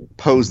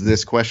pose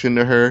this question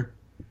to her,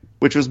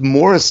 which was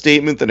more a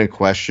statement than a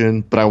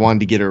question, but I wanted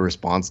to get a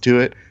response to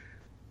it,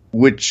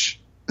 which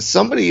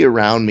somebody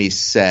around me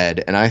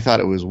said, and I thought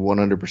it was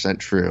 100%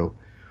 true.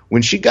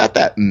 When she got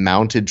that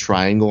mounted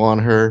triangle on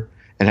her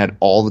and had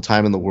all the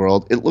time in the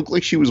world, it looked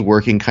like she was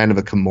working kind of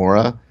a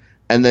Kimura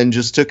and then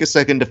just took a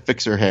second to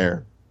fix her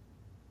hair.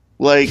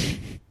 Like,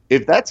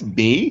 if that's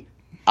me,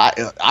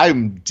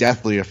 I'm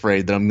deathly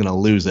afraid that I'm going to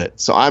lose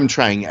it. So I'm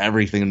trying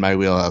everything in my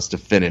wheelhouse to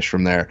finish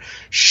from there.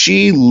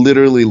 She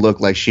literally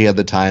looked like she had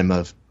the time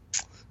of,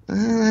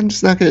 I'm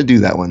just not going to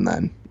do that one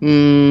then.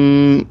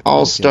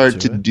 I'll start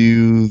to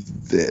do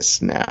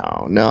this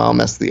now. No, I'll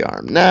mess the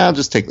arm. No, I'll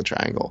just take the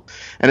triangle.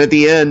 And at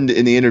the end,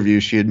 in the interview,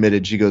 she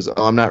admitted, she goes,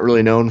 "Oh, I'm not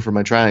really known for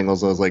my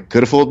triangles." I was like,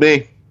 could have fooled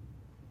me.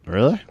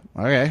 Really?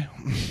 Okay.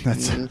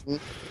 That's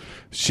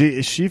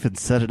she even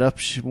set it up.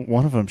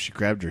 One of them, she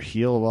grabbed her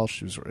heel while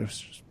she was. It was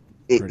just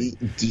pretty.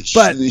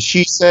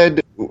 She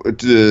said,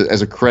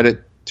 as a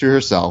credit to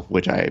herself,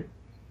 which I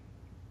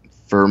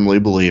firmly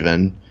believe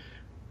in,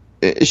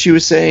 she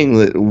was saying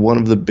that one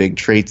of the big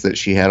traits that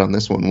she had on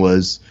this one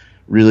was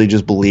really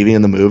just believing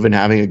in the move and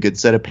having a good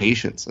set of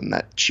patience, and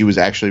that she was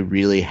actually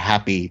really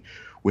happy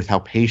with how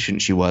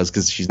patient she was,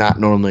 because she's not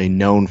normally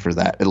known for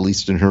that, at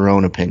least in her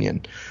own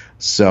opinion.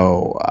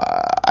 So,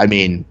 I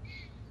mean,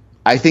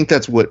 I think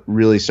that's what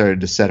really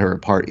started to set her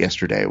apart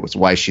yesterday, was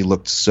why she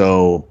looked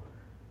so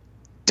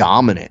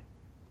dominant.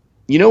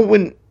 You know,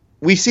 when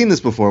we've seen this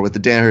before with the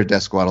Danaher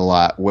Death Squad a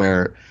lot,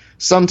 where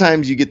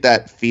sometimes you get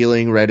that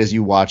feeling right as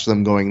you watch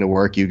them going to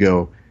work, you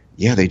go,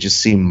 yeah, they just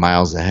seem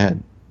miles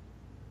ahead.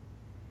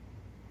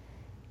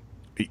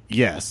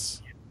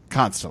 Yes,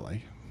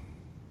 constantly.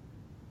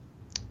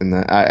 And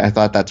I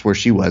thought that's where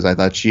she was. I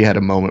thought she had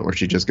a moment where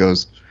she just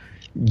goes,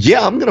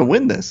 yeah, I'm going to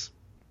win this.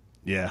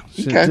 Yeah,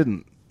 she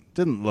didn't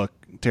look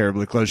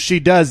terribly close. She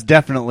does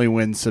definitely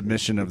win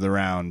submission of the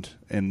round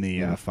in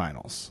the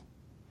finals.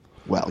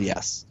 Well,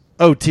 yes.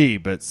 OT,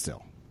 but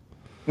still.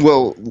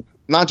 Well,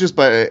 not just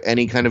by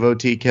any kind of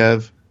OT,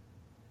 Kev.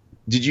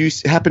 Did you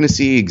happen to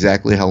see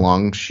exactly how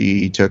long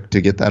she took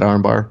to get that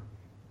armbar?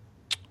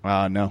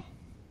 No.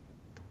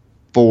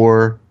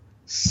 4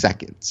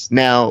 seconds.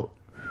 Now,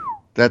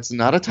 that's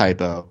not a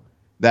typo.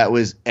 That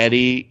was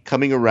Eddie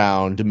coming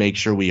around to make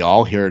sure we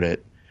all heard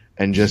it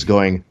and just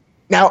going,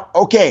 now,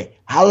 okay,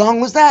 how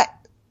long was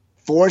that?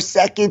 4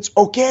 seconds,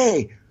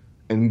 okay.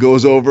 And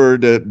goes over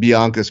to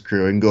Bianca's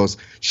crew and goes,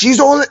 she's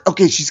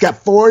got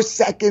 4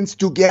 seconds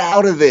to get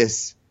out of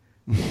this.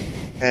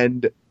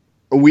 And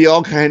we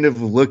all kind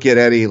of look at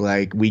Eddie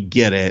like we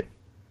get it.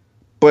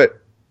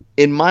 But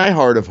in my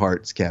heart of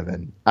hearts,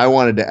 Kevin, I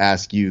wanted to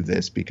ask you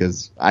this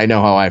because I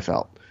know how I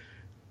felt.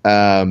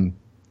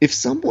 If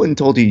someone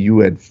told you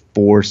had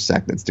 4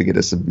 seconds to get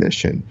a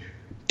submission,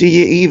 do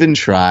you even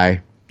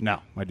try? No,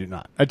 I do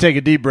not. I take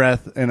a deep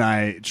breath and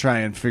I try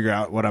and figure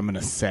out what I'm going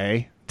to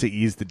say to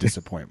ease the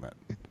disappointment.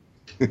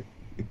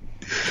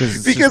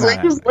 Because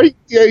I just like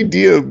the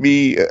idea of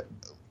me.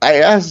 I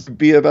asked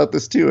B about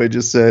this too. I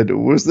just said,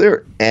 was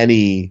there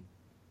any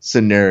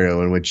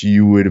scenario in which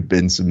you would have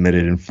been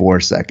submitted in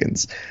 4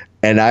 seconds?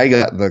 And I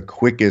got the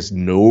quickest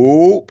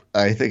nope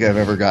I think I've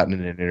ever gotten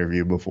in an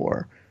interview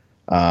before.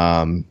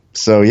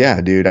 So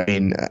yeah, dude.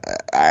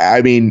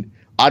 I mean,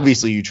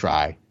 obviously you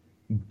try,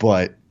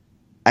 but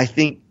I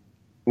think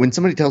when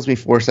somebody tells me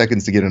 4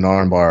 seconds to get an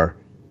armbar,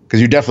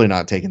 because you're definitely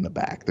not taking the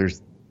back.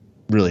 There's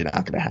really not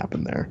going to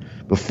happen there.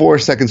 But 4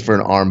 seconds for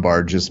an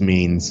armbar just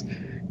means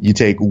you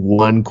take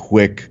one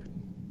quick,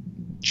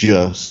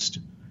 just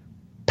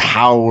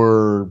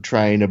power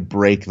trying to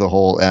break the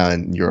hole,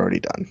 and you're already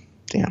done.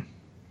 Damn.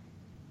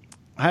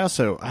 I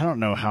don't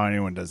know how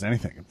anyone does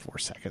anything in 4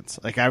 seconds.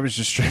 Like, I was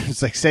just trying,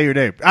 it's like, say your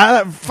name.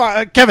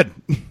 Kevin.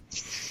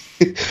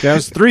 That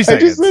was 3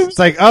 seconds. It's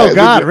like, oh,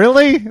 God,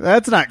 really?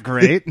 That's not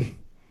great.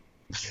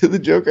 The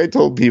joke I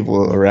told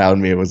people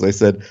around me was, I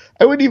said,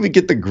 I wouldn't even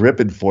get the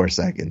grip in 4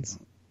 seconds.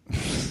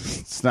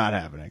 It's not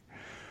happening.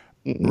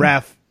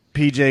 Ref,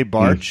 PJ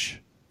Barch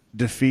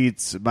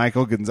defeats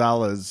Michael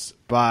Gonzalez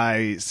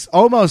by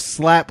almost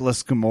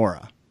slapless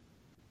Kimura.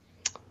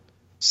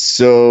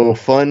 So,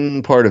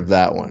 fun part of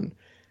that one.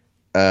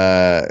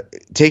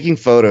 Taking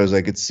photos,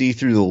 I could see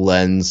through the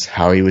lens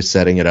how he was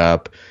setting it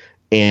up.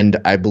 And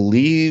I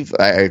believe,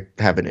 I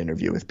have an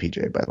interview with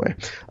PJ, by the way.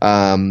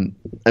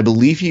 I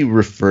believe he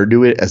referred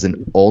to it as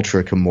an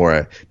Ultra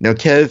Kimura. Now,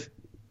 Kev,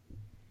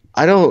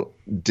 I don't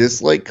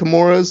dislike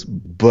Kimuras,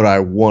 but I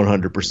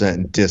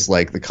 100%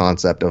 dislike the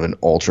concept of an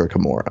Ultra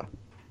Kimura.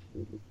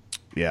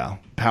 Yeah,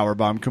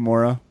 Powerbomb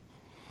Kimura.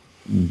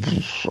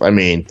 I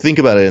mean, think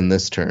about it in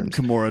this term.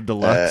 Kimura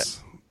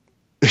Deluxe.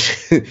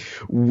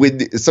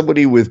 When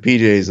somebody with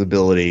PJ's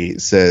ability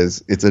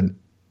says it's an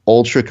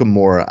Ultra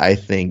Kimura, I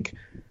think,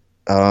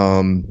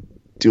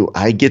 do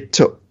I get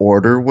to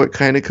order what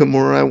kind of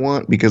Kimura I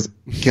want? Because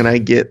can I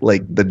get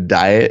like the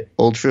Diet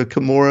Ultra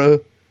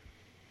Kimura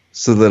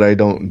so that I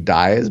don't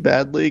die as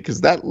badly?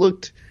 Because that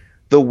looked,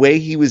 the way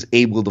he was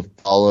able to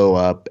follow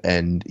up,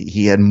 and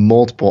he had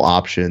multiple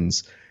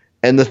options.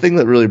 And the thing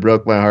that really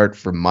broke my heart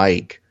for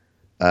Mike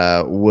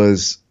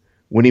was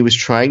when he was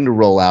trying to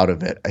roll out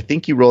of it. I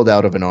think he rolled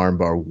out of an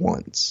armbar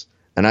once,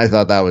 and I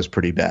thought that was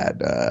pretty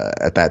bad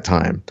at that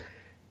time.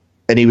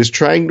 And he was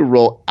trying to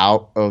roll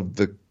out of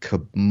the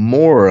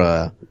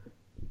Kimura,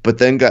 but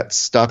then got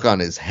stuck on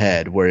his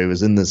head where he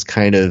was in this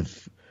kind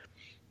of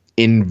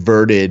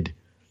inverted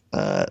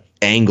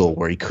angle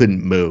where he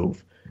couldn't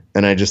move.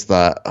 And I just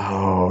thought,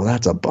 oh,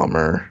 that's a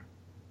bummer.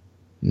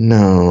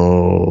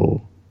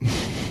 No,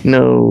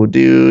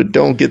 dude,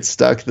 don't get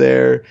stuck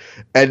there.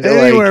 And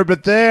anywhere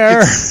but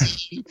there.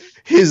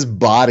 His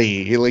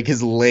body, like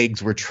his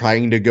legs were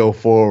trying to go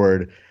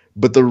forward,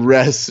 but the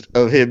rest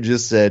of him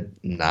just said,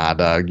 "Nah,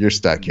 dog, you're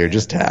stuck here.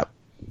 Just tap."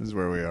 This is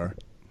where we are.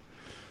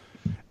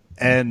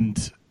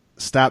 And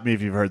stop me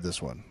if you've heard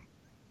this one.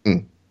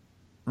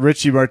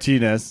 Richie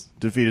Martinez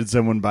defeated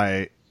someone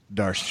by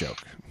Darce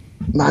choke.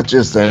 Not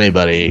just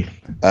anybody.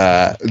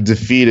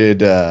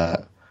 Defeated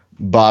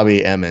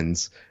Bobby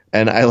Emmons.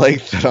 And I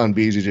like that on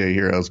BJJ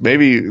Heroes.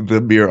 Maybe the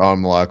beer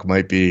unlock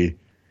might be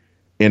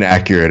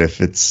inaccurate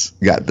if it's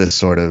got this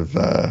sort of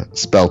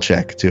spell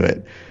check to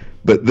it.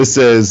 But this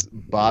says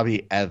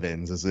Bobby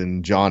Evans, as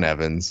in John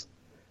Evans.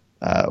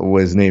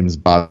 His name's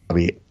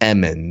Bobby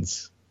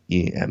Emmons.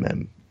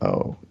 Emmons.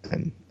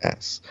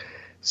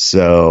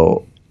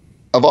 So,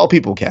 of all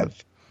people, Kev,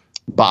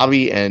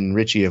 Bobby and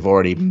Richie have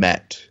already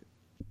met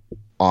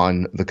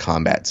on the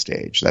combat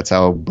stage. That's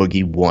how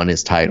Boogie won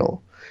his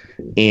title.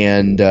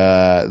 And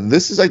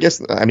this is, I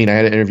guess, I had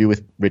an interview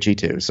with Richie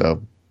too,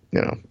 so,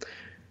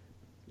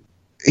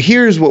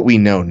 Here's what we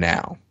know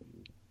now.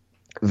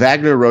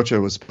 Wagner Rocha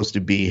was supposed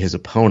to be his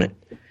opponent,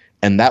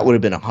 and that would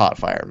have been a hot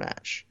fire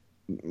match.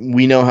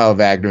 We know how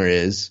Wagner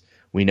is.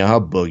 We know how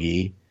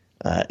Boogie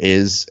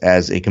is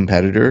as a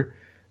competitor.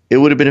 It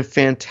would have been a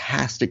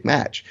fantastic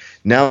match.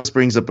 Now this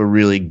brings up a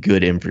really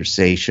good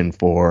conversation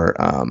for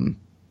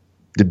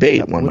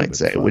debate, one might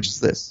say, which is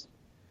this.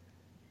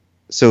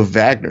 So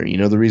Wagner, you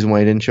know the reason why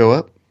he didn't show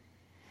up?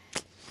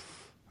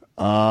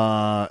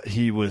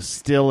 He was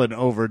still in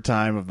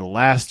overtime of the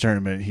last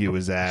tournament he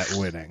was at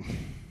winning.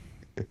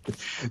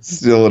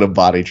 Still in a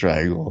body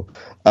triangle.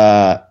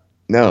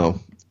 No,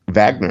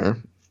 Wagner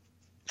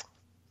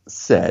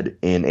said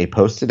in a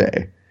post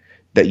today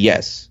that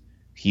yes,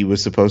 he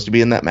was supposed to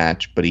be in that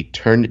match, but he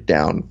turned it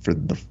down for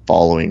the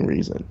following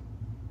reason.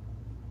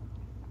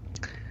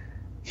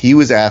 He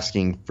was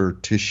asking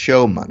to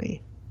show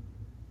money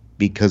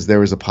because there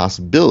was a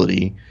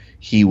possibility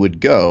he would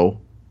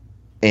go,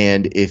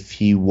 and if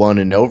he won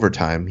in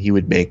overtime, he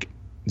would make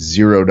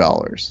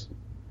 $0.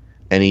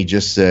 And he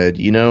just said,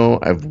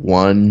 I've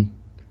won.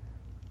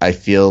 I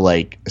feel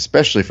like,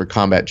 especially for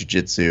combat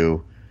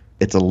jiu-jitsu,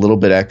 it's a little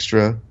bit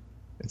extra.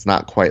 It's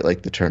not quite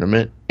like the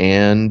tournament.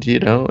 And,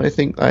 I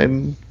think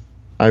I'm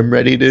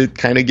ready to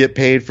kind of get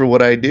paid for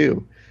what I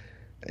do.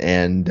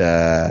 And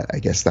I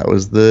guess that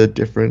was the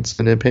difference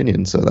in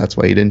opinion. So that's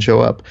why he didn't show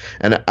up.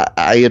 And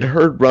I had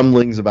heard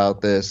rumblings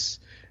about this,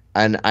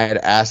 and I had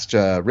asked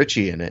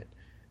Richie in it.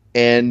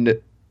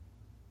 And,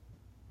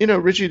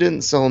 Richie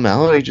didn't sell him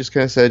out. He just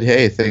kind of said,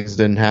 hey, things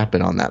didn't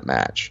happen on that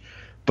match.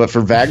 But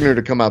for Wagner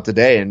to come out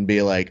today and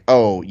be like,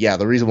 oh, yeah,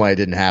 the reason why it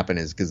didn't happen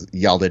is because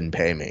y'all didn't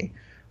pay me.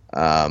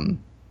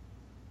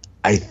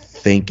 I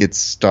think it's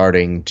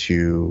starting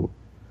to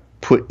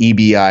put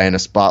EBI in a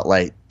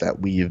spotlight that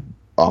we've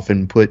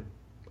often put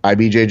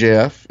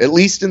IBJJF, at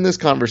least in this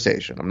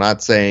conversation. I'm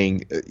not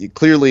saying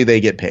clearly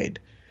they get paid.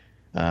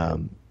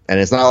 And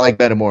it's not like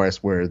Metamoris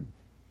where,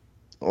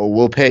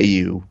 we'll pay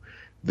you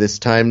this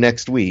time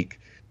next week.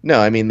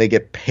 No, they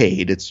get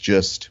paid. It's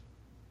just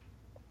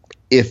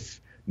if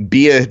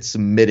Bia had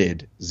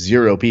submitted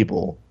 0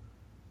 people,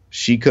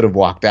 she could have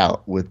walked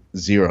out with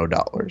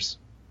 $0,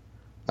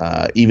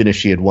 even if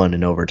she had won in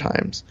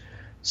overtimes.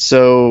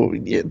 So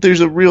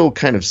there's a real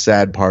kind of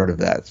sad part of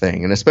that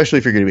thing, and especially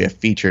if you're going to be a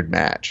featured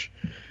match.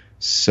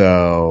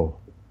 So,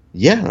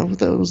 yeah,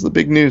 that was the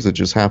big news that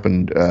just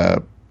happened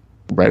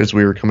right as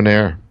we were coming to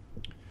air.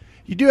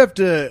 You do have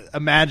to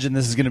imagine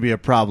this is going to be a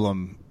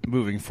problem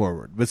moving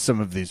forward with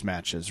some of these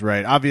matches,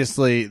 right?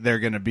 Obviously, they're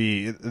going to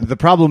be... The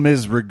problem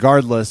is,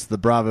 regardless the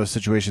Bravo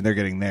situation, they're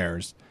getting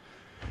theirs.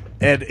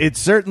 And it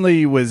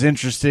certainly was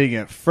interesting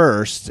at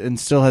first and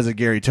still has a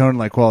Gary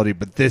Tonin-like quality,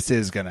 but this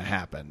is going to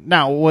happen.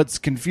 Now, what's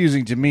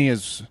confusing to me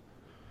is,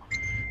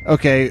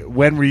 okay,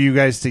 when were you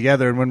guys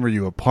together and when were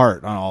you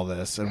apart on all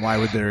this? And why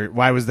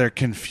was there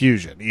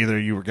confusion? Either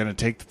you were going to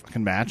take the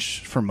fucking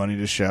match for money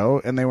to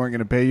show and they weren't going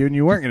to pay you and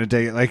you weren't going to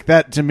take it. Like,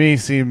 that to me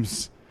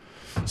seems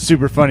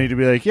super funny to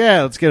be like,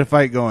 yeah, let's get a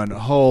fight going.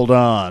 Hold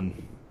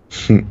on.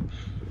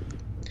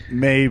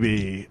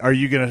 Maybe. Are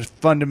you going to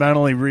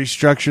fundamentally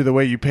restructure the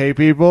way you pay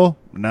people?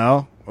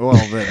 No? Well,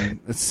 then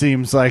it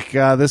seems like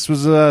this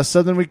was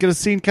something we could have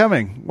seen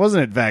coming.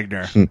 Wasn't it,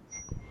 Wagner?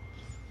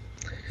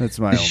 That's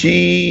my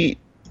own.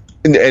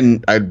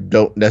 And I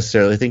don't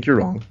necessarily think you're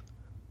wrong.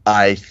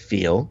 I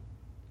feel,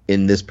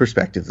 in this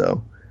perspective,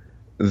 though,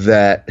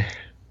 that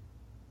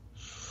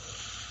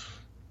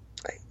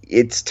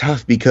it's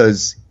tough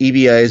because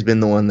EBI has been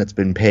the one that's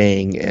been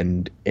paying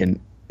and in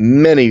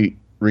many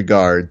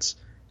regards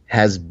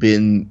has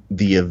been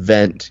the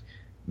event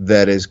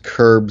that has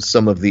curbed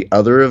some of the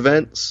other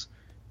events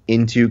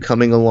into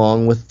coming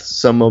along with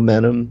some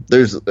momentum.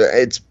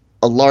 It's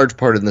a large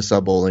part in the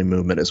sub-bowling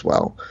movement as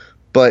well.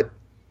 But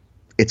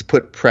it's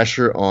put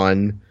pressure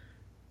on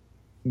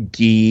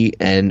D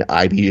and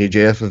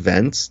IBJJF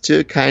events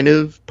to kind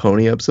of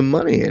pony up some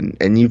money,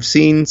 and you've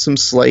seen some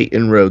slight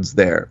inroads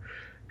there.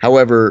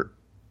 However,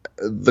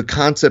 the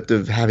concept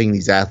of having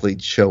these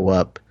athletes show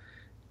up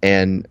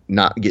and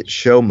not get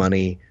show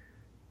money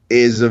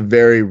is a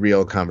very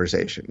real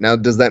conversation. Now,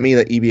 does that mean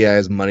that EBI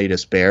has money to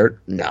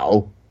spare?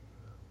 No.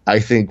 I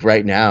think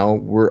right now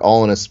we're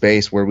all in a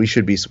space where we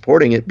should be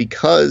supporting it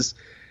because,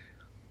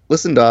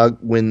 listen, dog,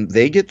 when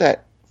they get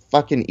that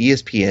fucking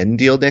ESPN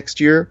deal next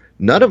year,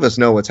 none of us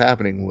know what's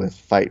happening with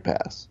Fight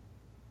Pass.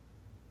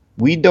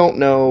 We don't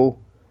know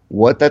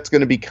what that's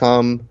going to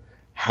become,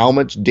 how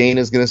much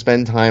Dana's going to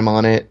spend time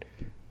on it.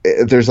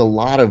 There's a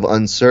lot of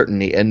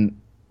uncertainty. And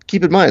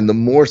keep in mind, the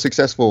more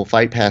successful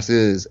Fight Pass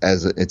is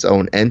as its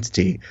own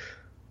entity,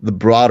 the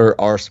broader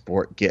our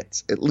sport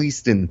gets, at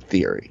least in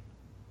theory.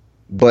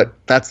 But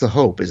that's the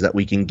hope, is that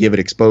we can give it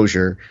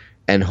exposure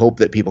and hope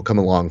that people come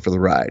along for the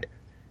ride.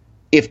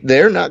 If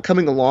they're not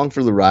coming along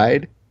for the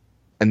ride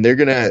and they're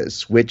going to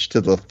switch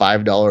to the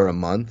 $5 a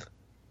month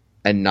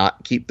and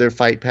not keep their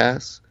Fight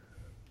Pass,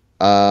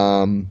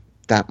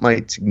 that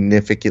might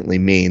significantly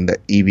mean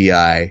that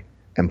EBI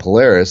and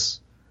Polaris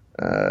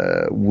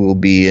will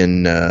be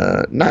in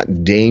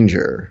not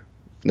danger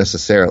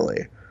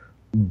necessarily,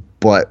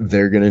 but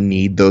they're going to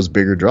need those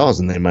bigger draws,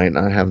 and they might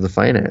not have the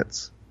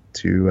finance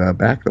to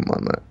back them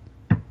on that.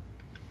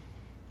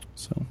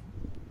 So,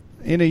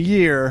 in a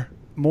year,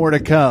 more to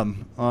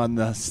come on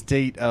the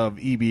state of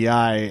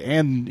EBI,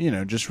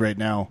 and just right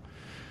now,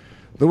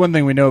 the one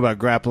thing we know about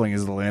grappling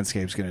is the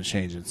landscape's going to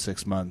change in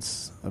 6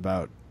 months.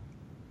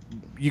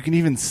 You can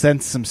even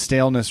sense some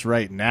staleness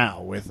right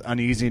now with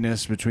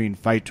uneasiness between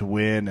Fight to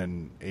Win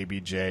and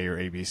ABJ or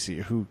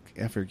ABC.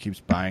 Whoever keeps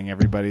buying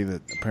everybody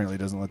that apparently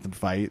doesn't let them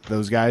fight,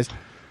 those guys.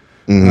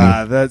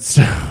 Mm-hmm. That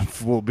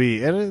stuff will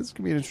be, and it's going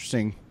to be an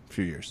interesting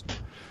few years.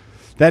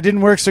 That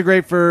didn't work so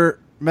great for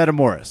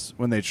Metamoris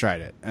when they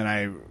tried it,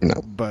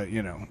 but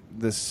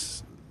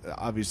this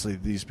obviously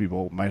these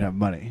people might have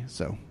money,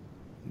 so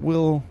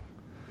we'll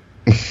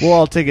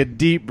all take a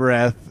deep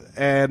breath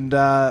and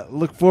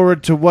look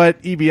forward to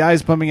what EBI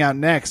is pumping out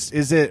next.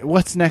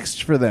 What's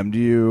next for them?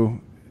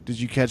 Did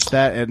you catch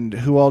that? And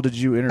who all did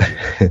you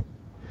interview?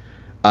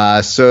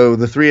 So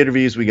the 3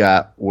 interviews we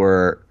got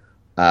were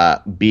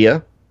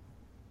Bia,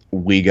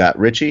 we got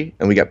Richie,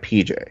 and we got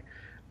PJ.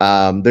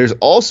 There's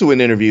also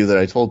an interview that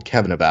I told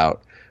Kevin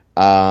about.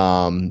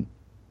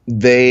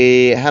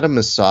 They had a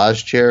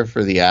massage chair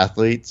for the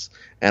athletes,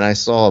 and I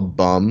saw a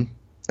bum,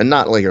 and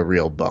not like a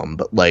real bum,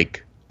 but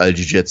like a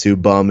jiu-jitsu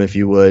bum, if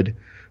you would,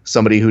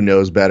 somebody who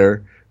knows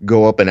better,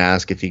 go up and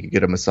ask if he could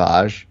get a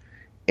massage.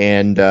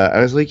 And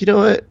I was like, you know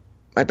what?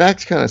 My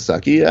back's kind of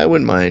sucky. I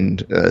wouldn't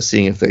mind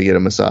seeing if they get a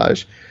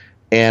massage.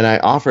 And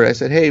I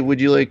said, hey,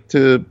 would you like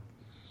to,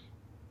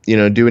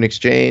 do an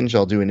exchange?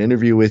 I'll do an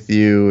interview with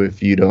you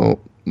if you don't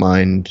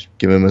mind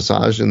giving a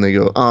massage. And they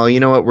go, oh,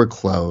 you know what? We're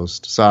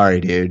closed. Sorry,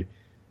 dude.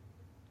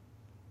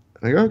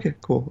 I go, okay,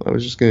 cool. I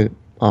was just going to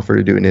offer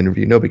to do an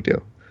interview. No big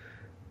deal.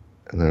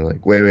 And they're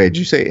like, wait, did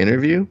you say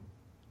interview?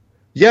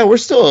 Yeah, we're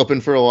still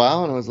open for a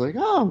while. And I was like,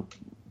 oh,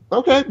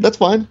 okay, that's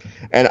fine.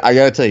 And I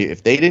got to tell you,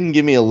 if they didn't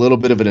give me a little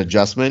bit of an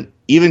adjustment,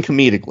 even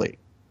comedically,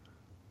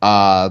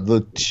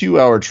 the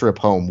 2-hour trip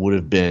home would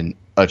have been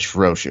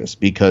atrocious,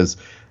 because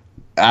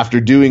after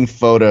doing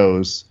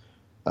photos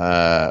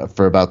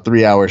for about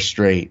 3 hours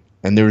straight,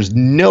 and there was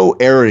no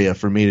area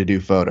for me to do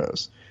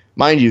photos.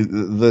 Mind you,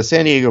 the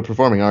San Diego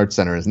Performing Arts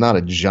Center is not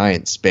a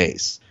giant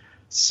space.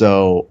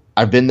 So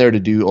I've been there to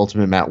do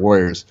Ultimate Mat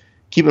Warriors.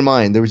 Keep in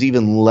mind, there was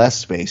even less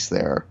space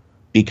there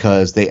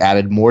because they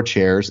added more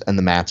chairs and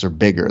the mats are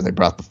bigger. They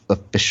brought the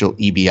official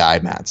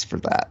EBI mats for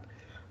that.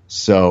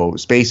 So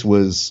space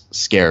was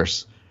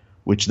scarce,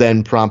 which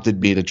then prompted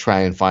me to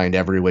try and find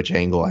every which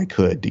angle I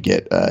could to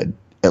get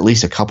at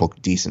least a couple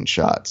decent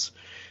shots.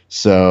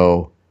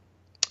 So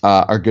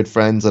our good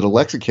friends at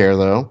Alexicare,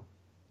 though,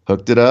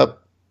 hooked it up.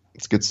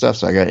 It's good stuff,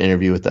 so I got an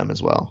interview with them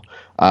as well.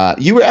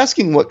 You were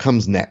asking what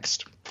comes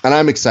next, and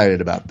I'm excited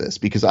about this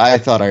because I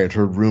thought I had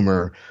heard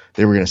rumor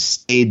they were going to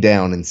stay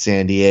down in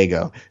San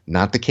Diego.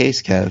 Not the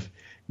case, Kev.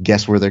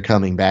 Guess where they're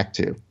coming back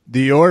to?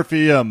 The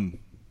Orpheum.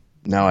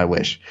 No, I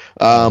wish.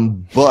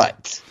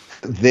 But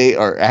they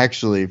are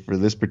actually, for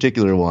this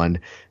particular one,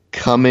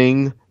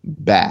 coming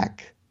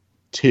back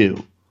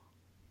to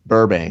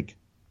Burbank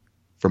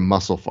from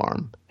Muscle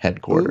Farm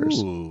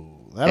headquarters.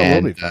 Ooh,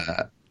 that'll be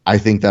fun. I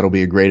think that'll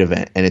be a great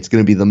event, and it's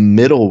going to be the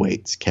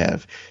middleweights,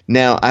 Kev.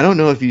 Now, I don't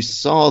know if you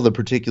saw the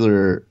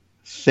particular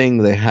thing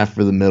they have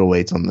for the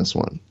middleweights on this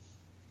one.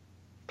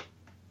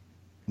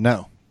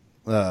 No.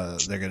 They're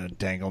going to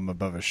dangle them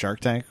above a Shark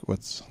Tank?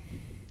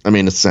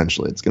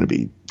 Essentially, it's going to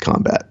be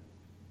combat.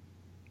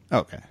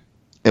 Okay.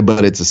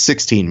 But it's a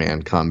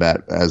 16-man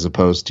combat as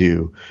opposed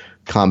to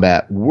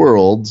Combat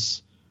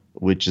Worlds,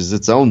 which is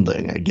its own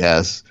thing, I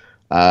guess.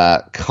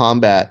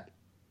 Combat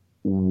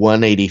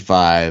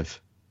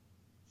 185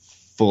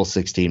 full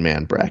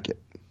 16-man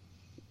bracket.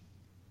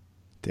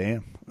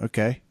 Damn.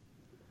 Okay.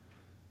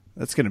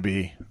 That's going to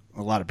be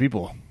a lot of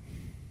people.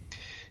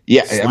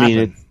 Yeah,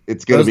 slapping.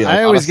 It's going to be.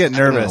 I always get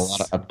nervous. A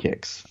lot of up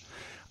kicks.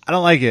 I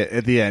don't like it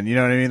at the end. You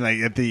know what I mean? Like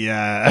at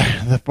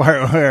the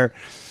part where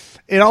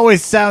it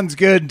always sounds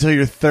good until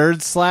your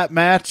third slap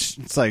match.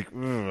 It's like,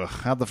 ugh,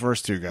 how'd the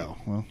first two go?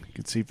 Well, you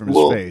can see from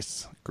his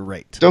face.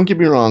 Great. Don't get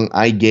me wrong.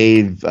 I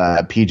gave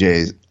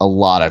PJ a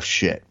lot of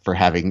shit for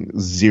having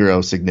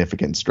 0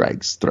 significant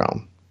strikes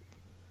thrown.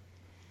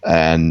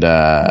 And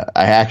I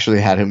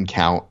actually had him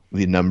count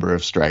the number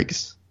of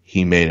strikes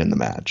he made in the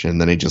match.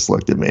 And then he just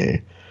looked at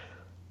me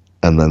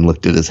and then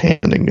looked at his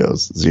hand and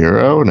goes,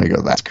 0? And I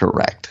go, that's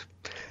correct.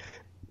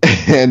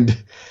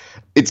 And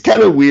it's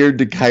kind of weird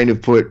to kind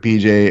of put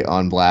PJ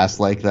on blast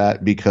like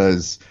that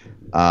because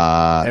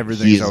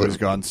everything's always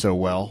gone so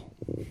well.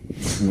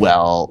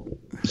 Well,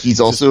 he's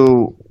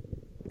also...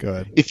 Go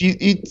ahead. If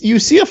you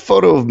see a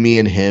photo of me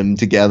and him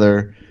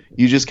together,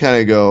 you just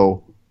kind of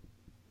go,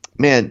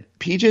 man,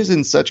 PJ's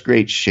in such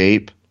great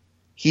shape.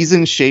 He's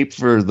in shape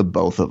for the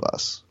both of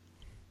us.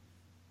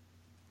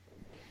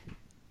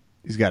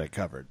 He's got it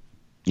covered.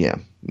 Yeah.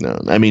 No,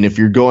 I mean, if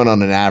you're going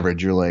on an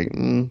average, you're like,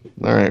 all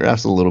right,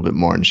 Raf's a little bit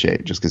more in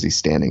shape just because he's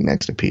standing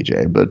next to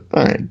PJ. But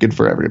all right, good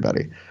for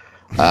everybody.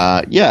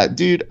 Yeah,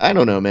 dude, I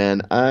don't know,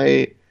 man.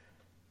 I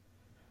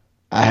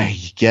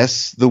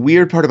guess the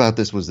weird part about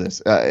this was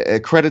this. A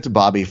credit to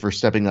Bobby for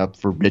stepping up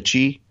for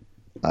Richie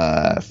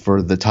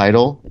for the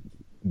title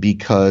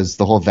because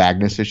the whole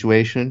Wagner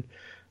situation.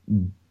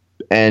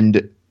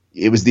 And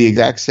it was the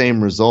exact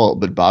same result,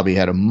 but Bobby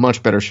had a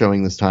much better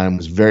showing this time,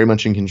 was very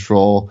much in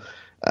control.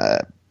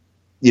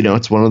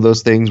 It's one of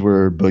those things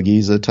where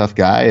Boogie's a tough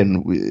guy,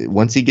 and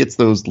once he gets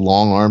those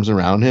long arms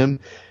around him,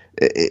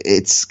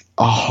 it's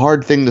a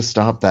hard thing to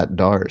stop that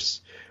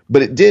Darce.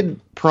 But it did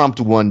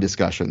prompt one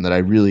discussion that I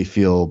really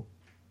feel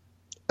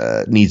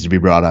needs to be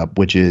brought up,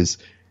 which is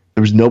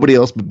there was nobody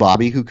else but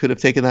Bobby who could have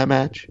taken that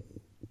match.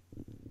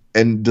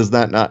 And does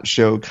that not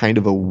show kind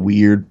of a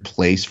weird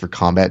place for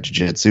combat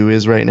jiu-jitsu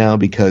is right now?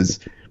 Because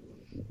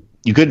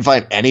you couldn't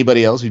find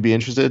anybody else who'd be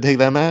interested to take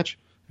that match?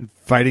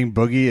 Fighting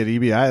Boogie at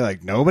EBI,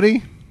 like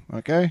nobody?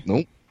 Okay.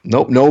 Nope.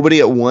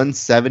 Nobody at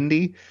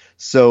 170.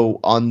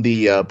 So on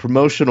the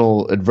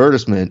promotional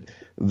advertisement,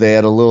 they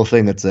had a little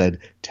thing that said,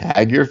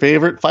 tag your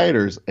favorite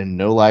fighters. And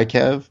no lie,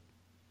 Kev,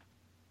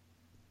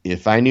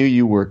 if I knew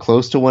you were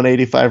close to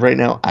 185 right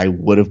now, I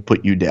would have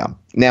put you down.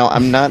 Now,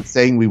 I'm not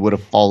saying we would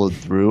have followed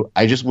through.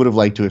 I just would have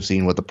liked to have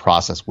seen what the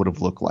process would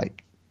have looked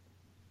like.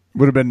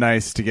 Would have been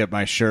nice to get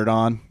my shirt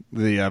on,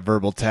 the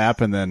verbal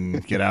tap, and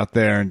then get out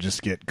there and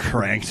just get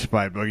cranked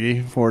by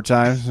Boogie 4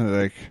 times.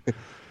 Like,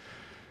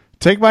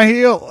 take my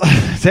heel.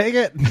 Take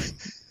it.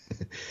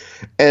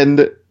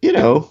 And,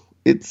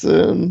 it's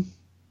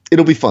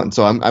it'll be fun.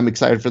 So I'm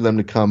excited for them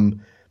to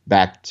come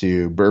back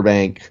to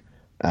Burbank.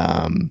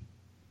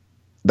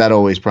 That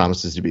always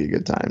promises to be a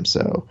good time.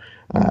 So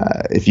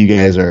if you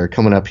guys are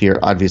coming up here,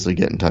 obviously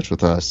get in touch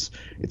with us.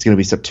 It's going to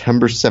be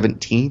September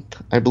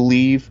 17th, I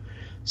believe.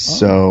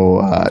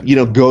 So,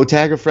 go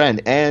tag a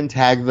friend and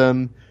tag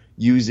them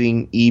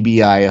using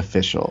EBI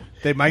official.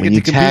 They might when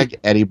get you to tag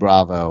Eddie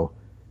Bravo,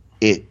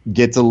 it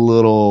gets a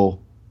little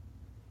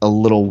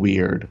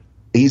weird.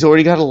 He's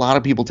already got a lot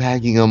of people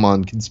tagging him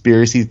on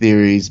conspiracy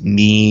theories,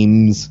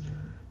 memes.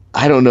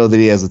 I don't know that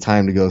he has the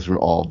time to go through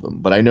all of them,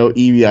 but I know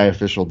EBI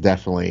official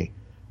definitely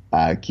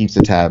keeps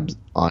the tabs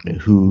on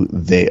who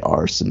they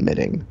are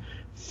submitting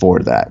for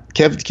that.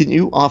 Kev, can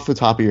you, off the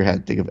top of your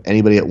head, think of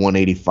anybody at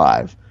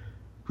 185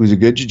 who's a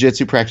good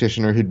jiu-jitsu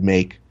practitioner who'd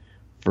make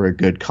for a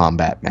good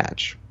combat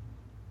match?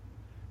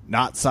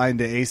 Not signed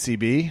to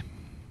ACB?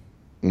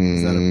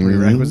 Is that a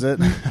prerequisite?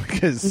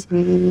 Because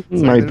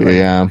might be,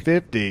 yeah.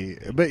 50.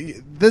 But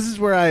this is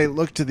where I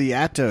look to the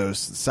Atos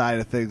side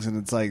of things, and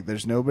it's like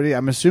there's nobody.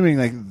 I'm assuming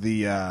like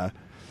the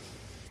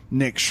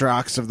Nick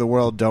Schrocks of the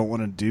world don't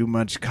want to do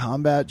much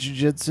combat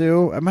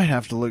jiu-jitsu. I might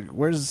have to look.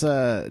 Where's it's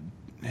a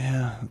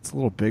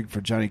little big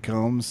for Johnny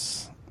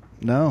Combs.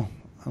 No.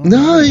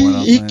 No,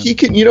 he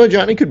can.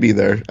 Johnny could be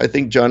there. I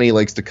think Johnny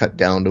likes to cut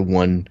down to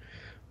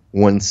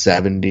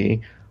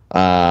 170.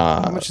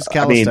 How much is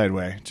Calistide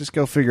weigh? Just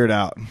go figure it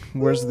out.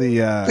 Where's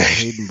the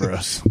Hayden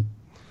Bros?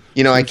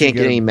 I can't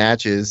get any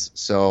matches,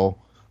 so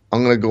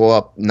I'm going to go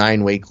up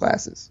 9 weight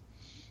classes.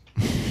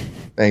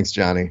 Thanks,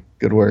 Johnny.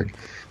 Good work.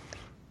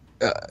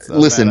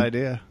 Listen, bad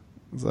idea.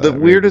 The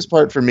weirdest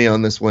part for me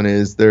on this one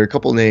is there are a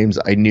couple names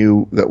I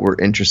knew that were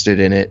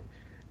interested in it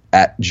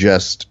at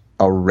just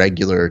a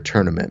regular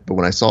tournament. But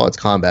when I saw its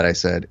combat, I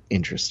said,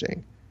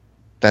 interesting.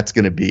 That's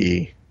going to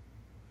be...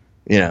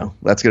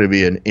 that's going to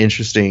be an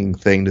interesting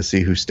thing to see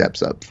who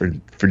steps up for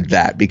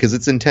that because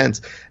it's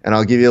intense. And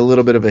I'll give you a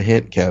little bit of a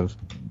hint, Kev.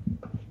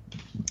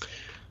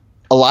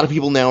 A lot of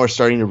people now are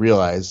starting to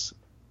realize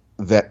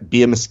that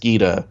Bia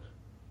Mesquita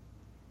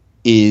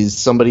is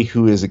somebody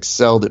who has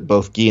excelled at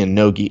both gi and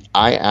no gi.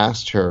 I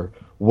asked her,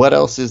 what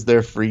else is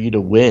there for you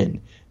to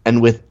win?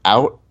 And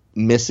without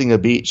missing a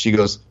beat, she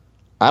goes,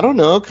 I don't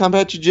know,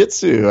 combat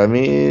jiu-jitsu. I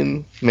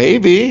mean,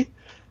 maybe.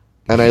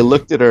 And I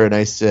looked at her and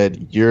I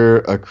said, you're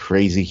a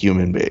crazy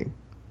human being.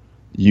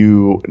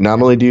 You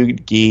not only do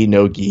gi,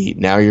 no gi,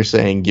 now you're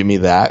saying, give me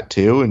that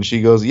too? And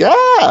she goes, yeah,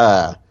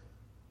 I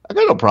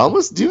got no problem.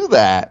 Let's do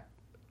that.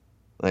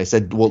 And I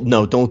said, well,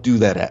 no, don't do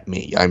that at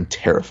me. I'm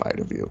terrified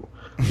of you.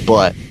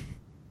 But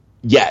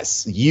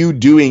yes, you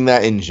doing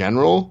that in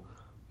general,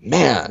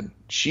 man,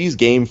 she's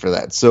game for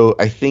that. So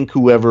I think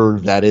whoever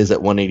that is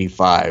at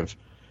 185,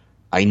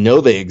 I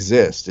know they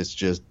exist. It's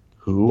just,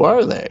 who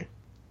are they?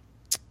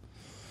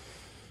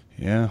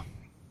 Yeah.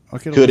 I'll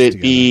get a Could list it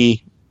together.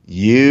 be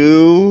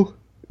you?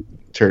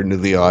 Turn to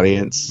the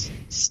audience,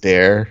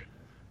 stare.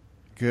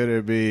 Could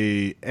it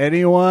be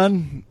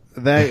anyone?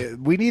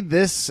 We need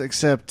this,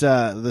 except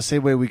the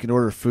same way we can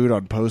order food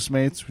on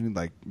Postmates. We need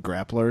like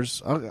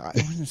grapplers.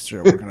 We need to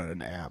start working on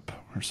an app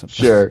or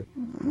something. Sure.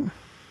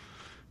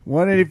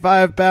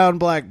 185-pound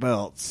black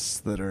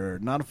belts that are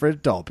not afraid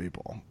of tall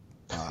people.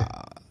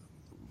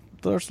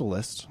 There's the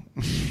list.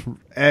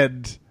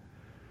 And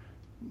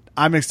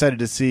I'm excited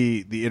to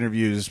see the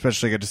interviews,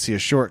 especially I got to see a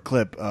short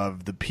clip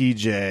of the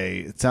PJ.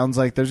 It sounds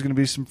like there's going to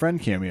be some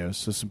friend cameos,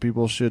 so some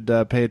people should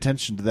pay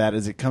attention to that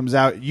as it comes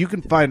out. You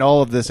can find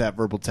all of this at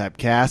Verbal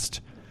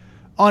Tapcast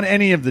on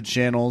any of the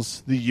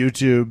channels, the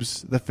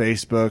YouTubes, the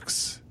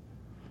Facebooks,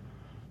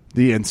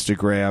 the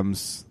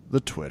Instagrams, the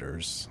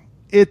Twitters.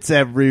 It's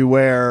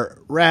everywhere.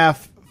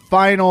 Raph,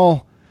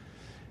 final.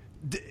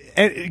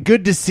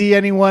 Good to see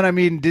anyone. I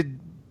mean,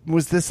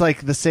 was this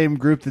like the same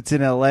group that's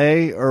in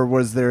LA, or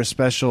was there a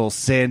special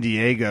San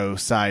Diego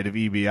side of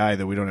EBI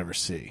that we don't ever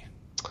see?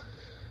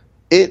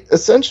 It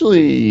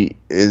essentially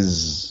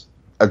is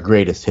a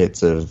greatest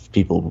hits of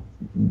people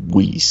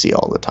we see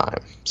all the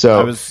time. So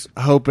I was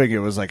hoping it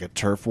was like a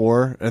turf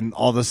war, and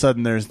all of a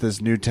sudden there's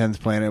this new 10th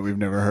planet we've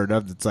never heard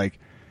of that's like,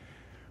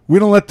 we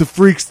don't let the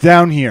freaks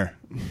down here.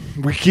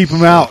 We keep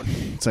them out.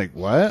 It's like,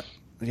 what?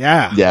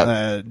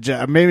 Yeah.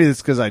 Maybe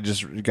it's because I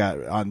just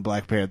got on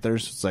Black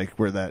Panthers. It's like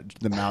we're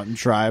the mountain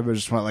tribe. I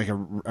just want like a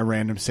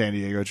random San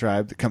Diego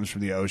tribe that comes from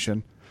the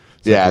ocean.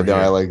 I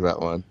like that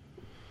one.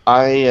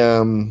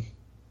 I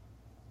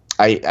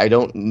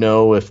don't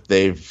know if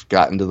they've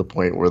gotten to the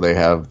point where they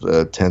have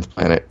the 10th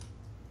planet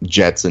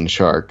jets and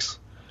sharks,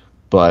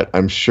 but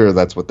I'm sure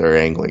that's what they're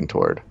angling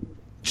toward.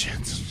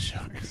 Jets and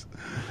sharks.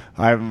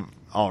 I'm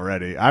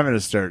going to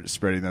start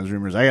spreading those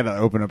rumors. I got to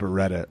open up a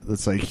Reddit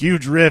that's like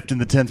huge rift in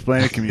the 10th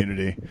planet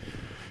community.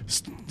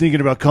 Thinking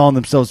about calling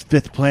themselves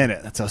Fifth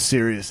Planet. That's how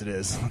serious it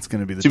is. That's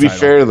going to be the title. To be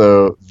fair,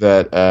 though,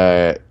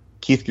 that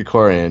Keith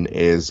Krikorian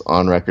is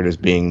on record as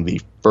being the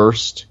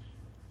first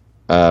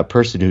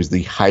person who's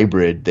the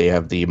hybrid. They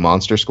have the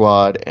Monster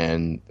Squad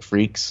and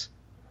Freaks,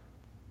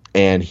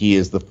 and he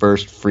is the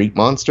first freak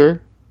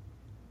monster.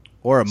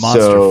 Or a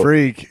monster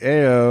freak.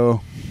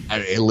 Ayo.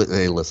 Hey,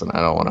 listen,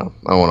 I don't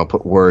want to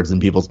put words in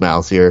people's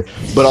mouths here,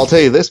 but I'll tell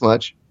you this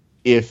much: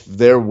 if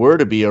there were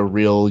to be a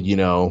real,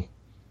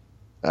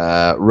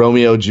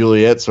 Romeo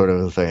Juliet sort of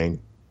a thing,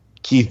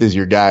 Keith is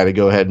your guy to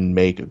go ahead and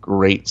make a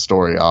great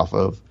story off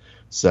of.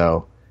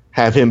 So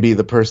have him be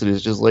the person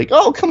who's just like,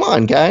 oh, come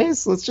on,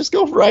 guys, let's just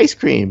go for ice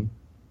cream.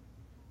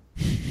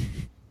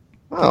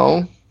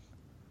 Oh,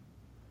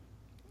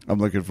 I'm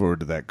looking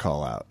forward to that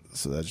call out.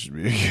 So that should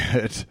be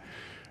good.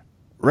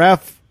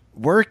 Raph,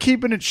 we're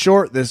keeping it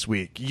short this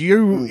week.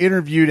 You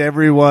interviewed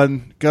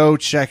everyone. Go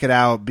check it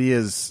out.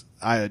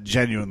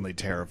 Genuinely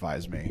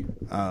terrifies me.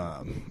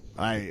 According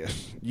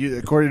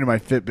to my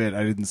Fitbit,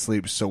 I didn't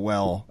sleep so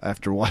well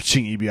after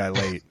watching EBI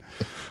late.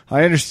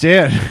 I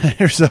understand.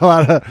 There's a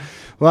lot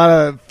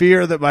of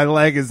fear that my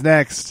leg is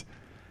next.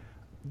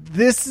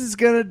 This is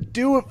gonna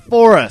do it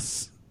for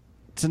us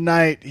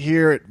tonight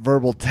here at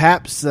Verbal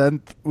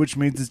Tapcast, which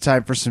means it's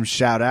time for some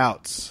shout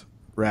outs.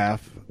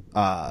 Raph,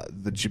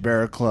 the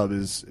Jibera Club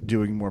is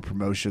doing more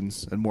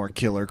promotions and more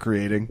killer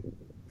creating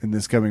in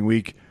this coming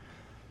week.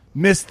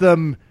 Missed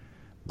them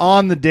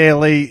on the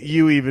daily.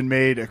 You even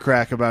made a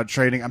crack about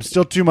training. I'm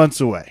still 2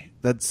 months away.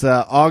 That's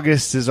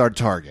August is our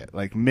target,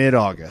 like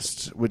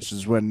mid-August, which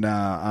is when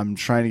I'm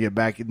trying to get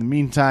back. In the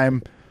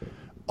meantime,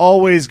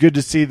 always good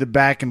to see the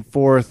back and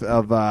forth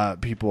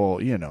of people,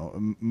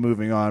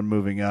 moving on,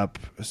 moving up.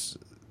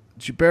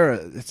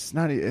 Jibera, it's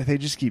not. They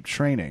just keep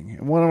training.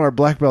 And one of our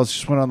black belts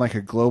just went on like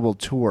a global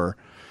tour,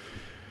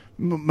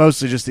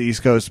 mostly just the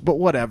East Coast, but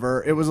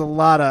whatever. It was a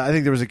lot of. I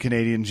think there was a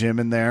Canadian gym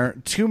in there.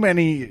 Too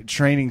many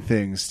training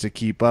things to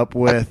keep up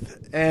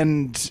with,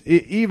 and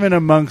even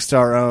amongst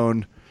our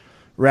own.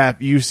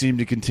 Rap, you seem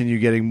to continue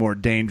getting more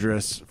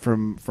dangerous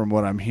from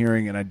what I'm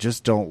hearing, and I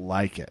just don't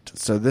like it.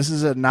 So this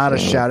is not a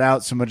shout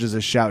out so much as a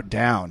shout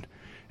down.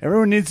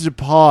 Everyone needs to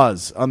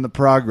pause on the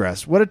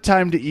progress. What a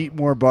time to eat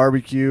more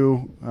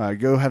barbecue.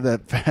 Go have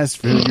that fast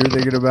food you're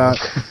thinking about.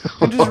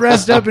 And just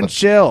rest up and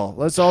chill.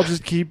 Let's all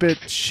just keep it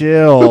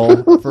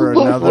chill for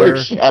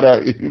another shout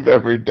out you've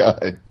ever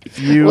done.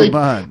 Few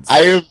months.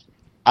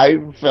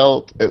 I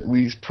felt at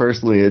least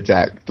personally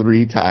attacked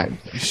 3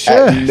 times.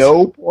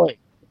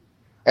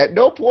 At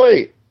no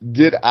point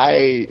did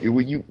I.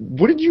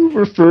 What did you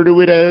refer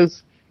to it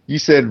as? You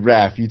said,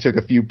 Raph, you took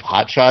a few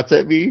pot shots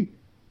at me.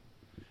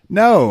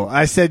 No,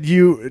 I said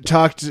you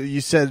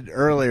said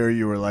earlier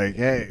you were like,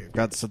 hey, I've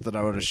got something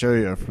I want to show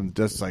you from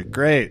just like,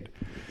 great.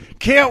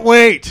 Can't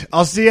wait.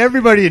 I'll see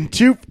everybody in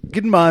 2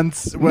 good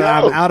months when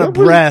I'm out of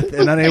breath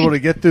and unable to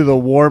get through the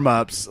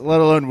warm-ups, let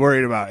alone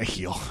worried about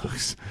heel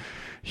hooks.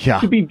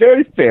 Yeah. To be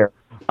very fair,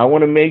 I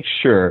want to make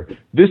sure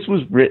this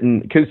was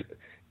written because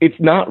it's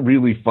not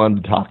really fun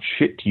to talk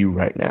shit to you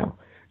right now.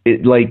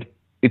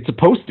 It's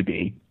supposed to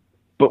be,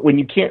 But when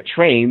you can't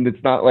train,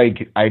 it's not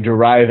like I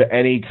derive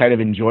any kind of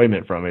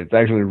enjoyment from it. It's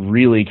actually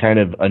really kind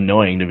of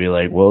annoying to be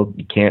like, well,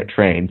 you can't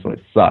train, so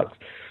it sucks.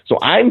 So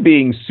I'm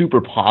being super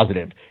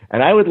positive.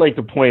 And I would like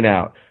to point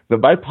out that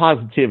my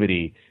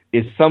positivity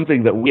is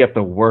something that we have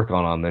to work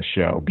on this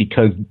show,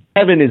 because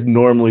Kevin is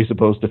normally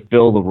supposed to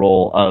fill the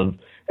role of,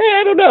 hey,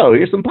 I don't know,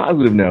 here's some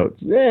positive notes.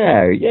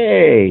 Yeah,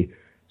 yay.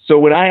 So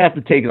when I have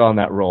to take on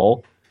that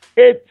role,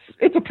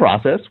 it's a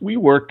process. We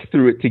work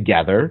through it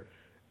together.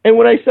 And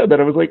when I said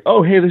that, I was like,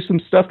 oh, hey, there's some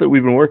stuff that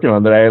we've been working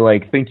on that I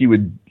think you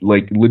would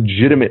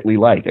legitimately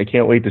like. I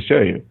can't wait to show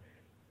you.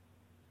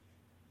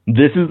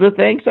 This is the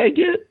thanks I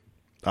get.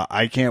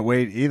 I can't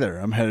wait either.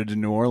 I'm headed to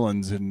New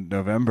Orleans in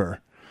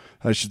November.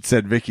 I should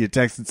send Vicky a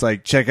text. It's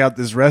like, check out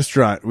this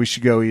restaurant we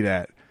should go eat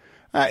at.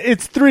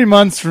 It's 3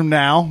 months from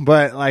now,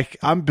 but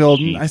I'm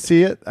building. I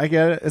see it. I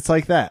get it. It's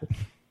like that.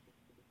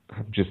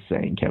 I'm just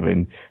saying,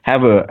 Kevin,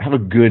 have a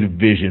good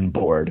vision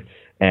board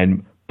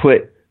and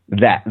put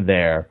that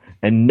there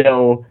and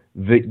know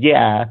that,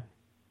 yeah,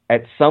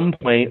 at some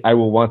point I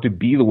will want to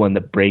be the one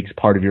that breaks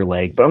part of your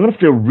leg, but I'm going to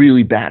feel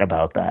really bad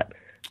about that.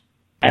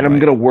 And I'm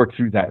going to work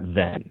through that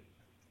then.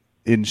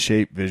 In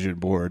shape vision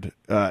board.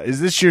 Is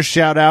this your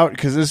shout out?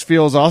 Because this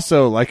feels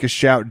also like a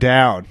shout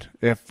down.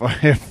 If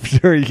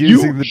you're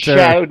using the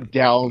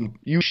term,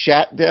 you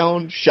shat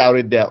down,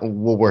 shouted down.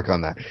 We'll work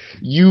on that.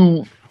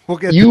 We'll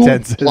get the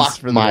tenses blocked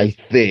for my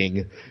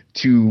thing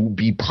to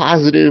be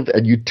positive,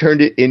 and you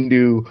turned it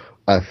into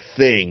a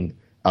thing,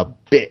 a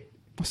bit.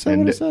 I said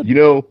what I said.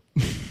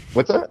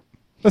 What's that?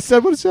 I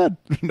said what I said.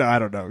 No, I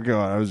don't know. Go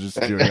on. I was just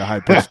doing a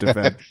high pitched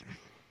defense.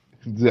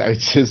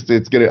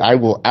 I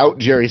will out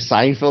Jerry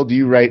Seinfeld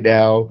you right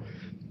now.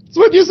 It's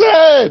what you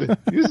said.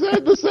 You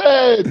said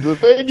the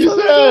thing you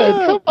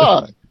said. Come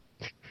on.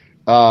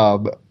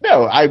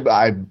 No,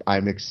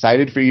 I'm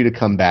excited for you to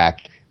come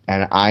back,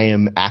 and I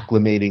am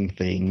acclimating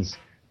things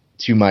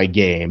to my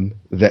game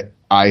that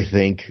I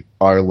think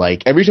are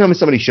every time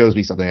somebody shows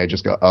me something, I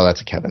just go, oh,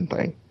 that's a Kevin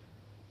thing.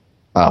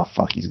 Oh,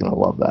 fuck, he's going to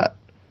love that.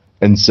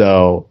 And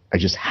so I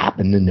just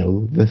happen to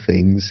know the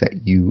things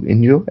that you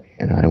enjoy,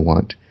 and I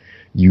want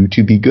you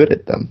to be good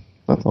at them.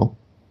 That's all.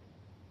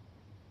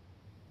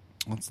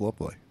 That's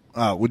lovely.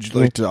 Would you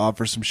like to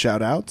offer some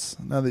shout outs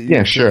now that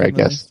yeah, sure, I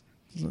guess.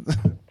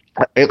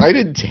 I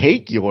didn't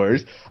take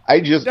yours.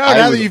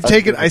 Now that you've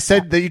taken, I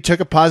said that you took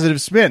a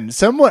positive spin.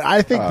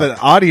 I think the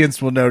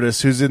audience will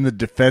notice who's in the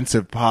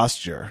defensive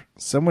posture.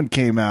 Someone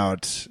came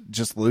out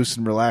just loose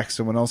and relaxed.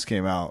 Someone else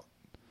came out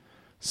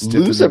stiff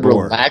loose and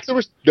relaxed. There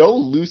was no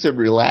loose and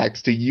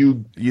relaxed to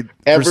you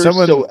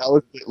so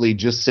eloquently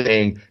just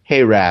saying,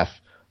 hey, Raph,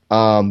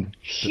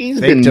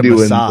 he's been doing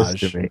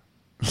massage. This to me.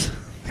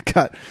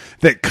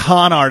 That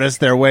con artist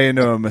their way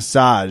into a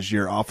massage.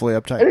 You're awfully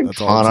uptight. I didn't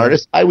con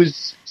artist. I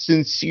was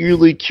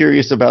sincerely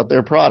curious about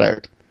their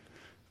product.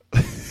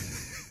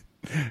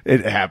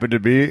 It happened to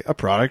be a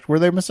product where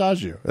they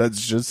massage you.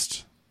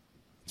 That's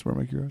where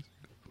my curiosity.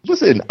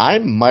 Listen, I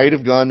might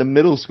have gone to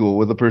middle school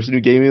with the person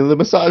who gave me the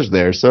massage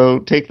there, so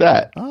take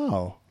that.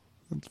 Oh,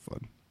 that's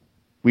fun.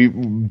 We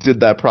did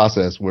that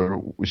process where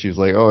she was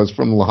like, oh, it's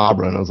from La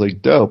Habra. And I was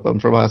like, dope, I'm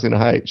from Hacienda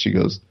Heights. She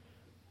goes,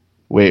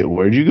 wait,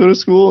 where'd you go to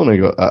school? And I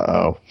go,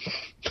 uh-oh.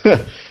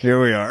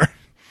 Here we are.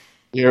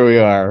 Here we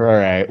are. All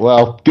right.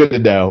 Well, good to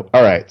know.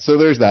 All right. So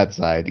there's that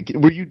side.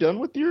 Were you done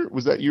with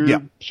was that your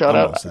shout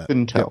out? I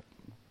couldn't tell.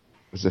 Yep.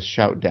 It was a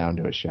shout down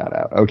to a shout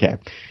out. Okay.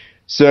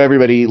 So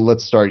everybody,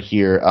 let's start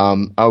here.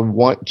 I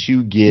want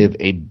to give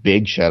a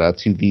big shout out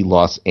to the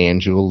Los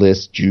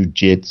Angeles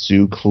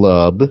Jiu-Jitsu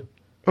Club.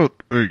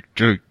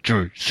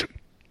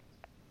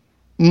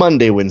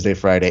 Monday, Wednesday,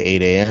 Friday,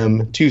 8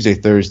 a.m. Tuesday,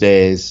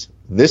 Thursdays.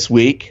 This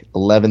week,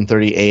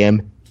 11:30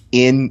 a.m.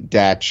 in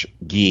Dutch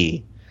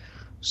Gi.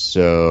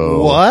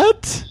 So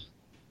what?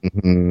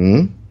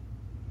 Mm-hmm.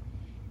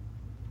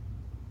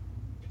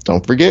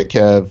 Don't forget,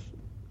 Kev.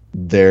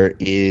 There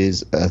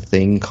is a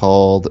thing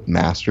called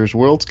Masters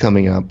Worlds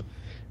coming up,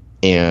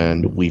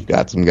 and we've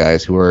got some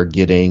guys who are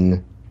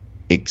getting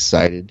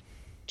excited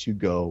to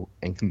go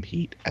and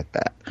compete at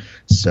that.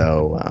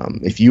 So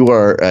if you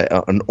are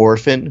an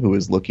orphan who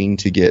is looking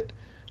to get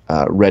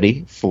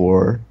ready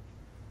for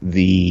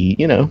the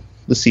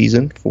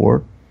season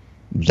for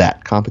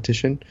that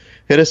competition,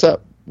 hit us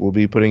up. We'll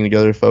be putting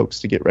together folks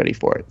to get ready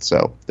for it.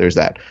 So there's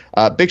that.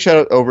 Big shout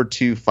out over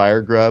to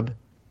Fire Grub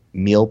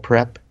Meal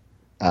Prep.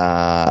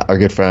 Our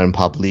good friend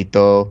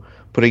Pablito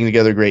putting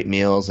together great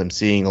meals. I'm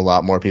seeing a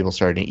lot more people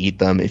starting to eat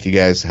them. If you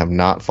guys have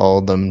not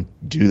followed them,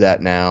 do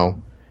that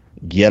now.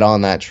 Get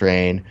on that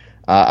train.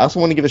 I also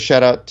want to give a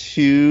shout out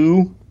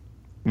to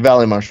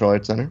Valley Martial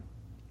Arts Center.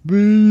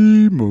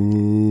 There's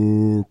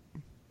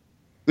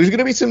going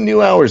to be some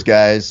new hours,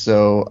 guys,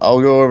 so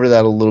I'll go over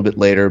that a little bit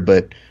later,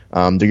 but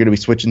they're going to be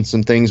switching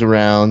some things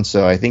around.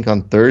 So I think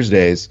on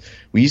Thursdays,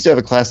 we used to have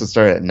a class that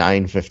started at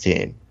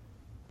 9:15.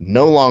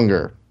 No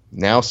longer.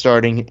 Now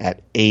starting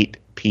at 8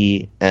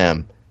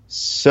 p.m.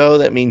 So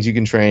that means you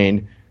can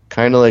train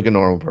kind of like a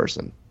normal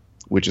person,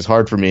 which is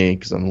hard for me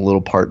because I'm a little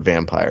part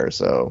vampire.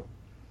 So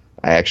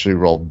I actually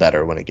roll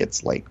better when it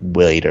gets like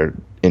later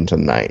into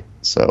the night.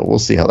 So we'll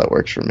see how that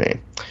works for me.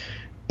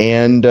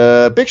 And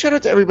big shout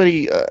out to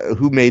everybody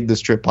who made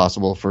this trip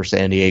possible for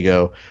San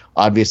Diego.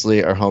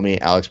 Obviously, our homie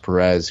Alex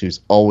Perez,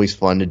 who's always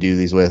fun to do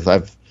these with.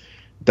 I've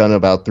done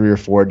about 3 or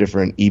 4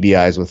 different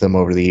EBIs with him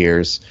over the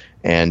years,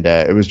 and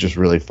it was just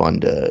really fun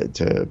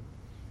to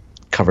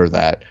cover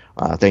that.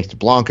 Thanks to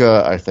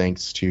Blanca.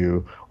 Thanks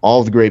to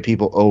all the great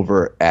people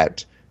over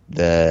at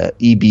the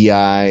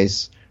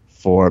EBIs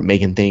for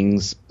making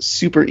things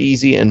super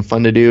easy and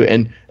fun to do.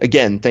 And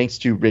again, thanks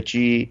to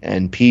Richie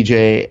and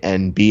PJ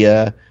and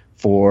Bia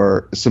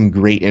for some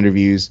great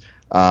interviews.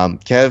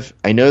 Kev,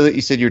 I know that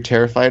you said you're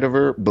terrified of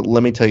her, but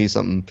let me tell you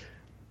something.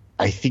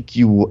 I think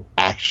you will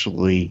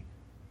actually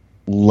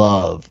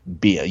love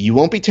Bia. You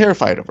won't be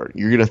terrified of her.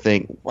 You're going to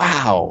think,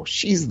 wow,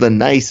 she's the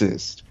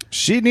nicest.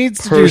 She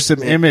needs to do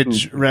some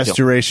image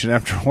restoration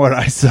after what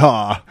I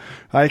saw.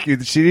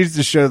 She needs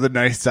to show the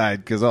nice side,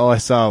 because all I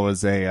saw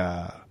was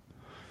a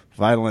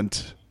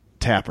violent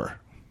tapper.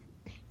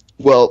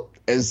 Well,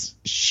 as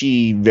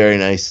she very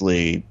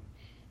nicely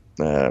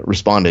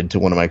responded to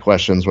one of my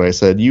questions where I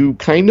said, you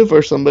kind of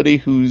are somebody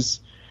who's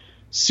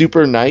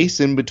super nice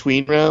in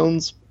between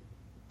rounds,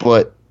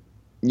 but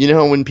you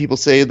know when people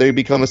say they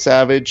become a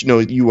savage? No,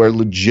 you are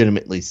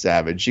legitimately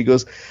savage. She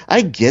goes,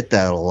 I get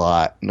that a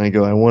lot. And I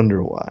go, I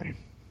wonder why.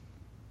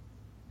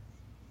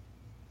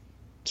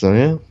 So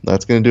yeah,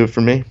 that's going to do it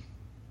for me.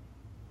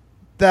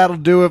 That'll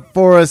do it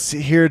for us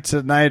here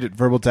tonight at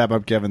Verbal Tap.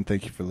 I'm Kevin.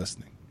 Thank you for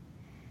listening.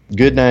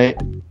 Good night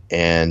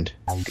and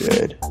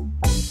good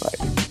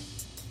bye.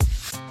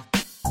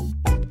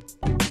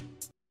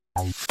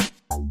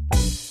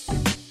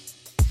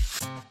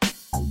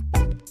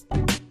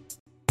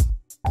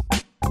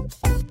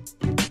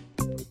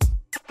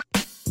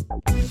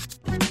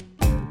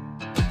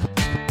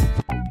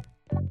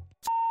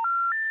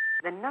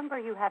 The number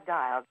you have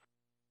dialed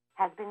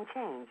has been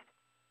changed.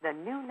 The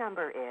new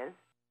number is...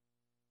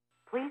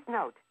 Please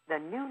note, the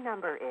new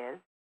number is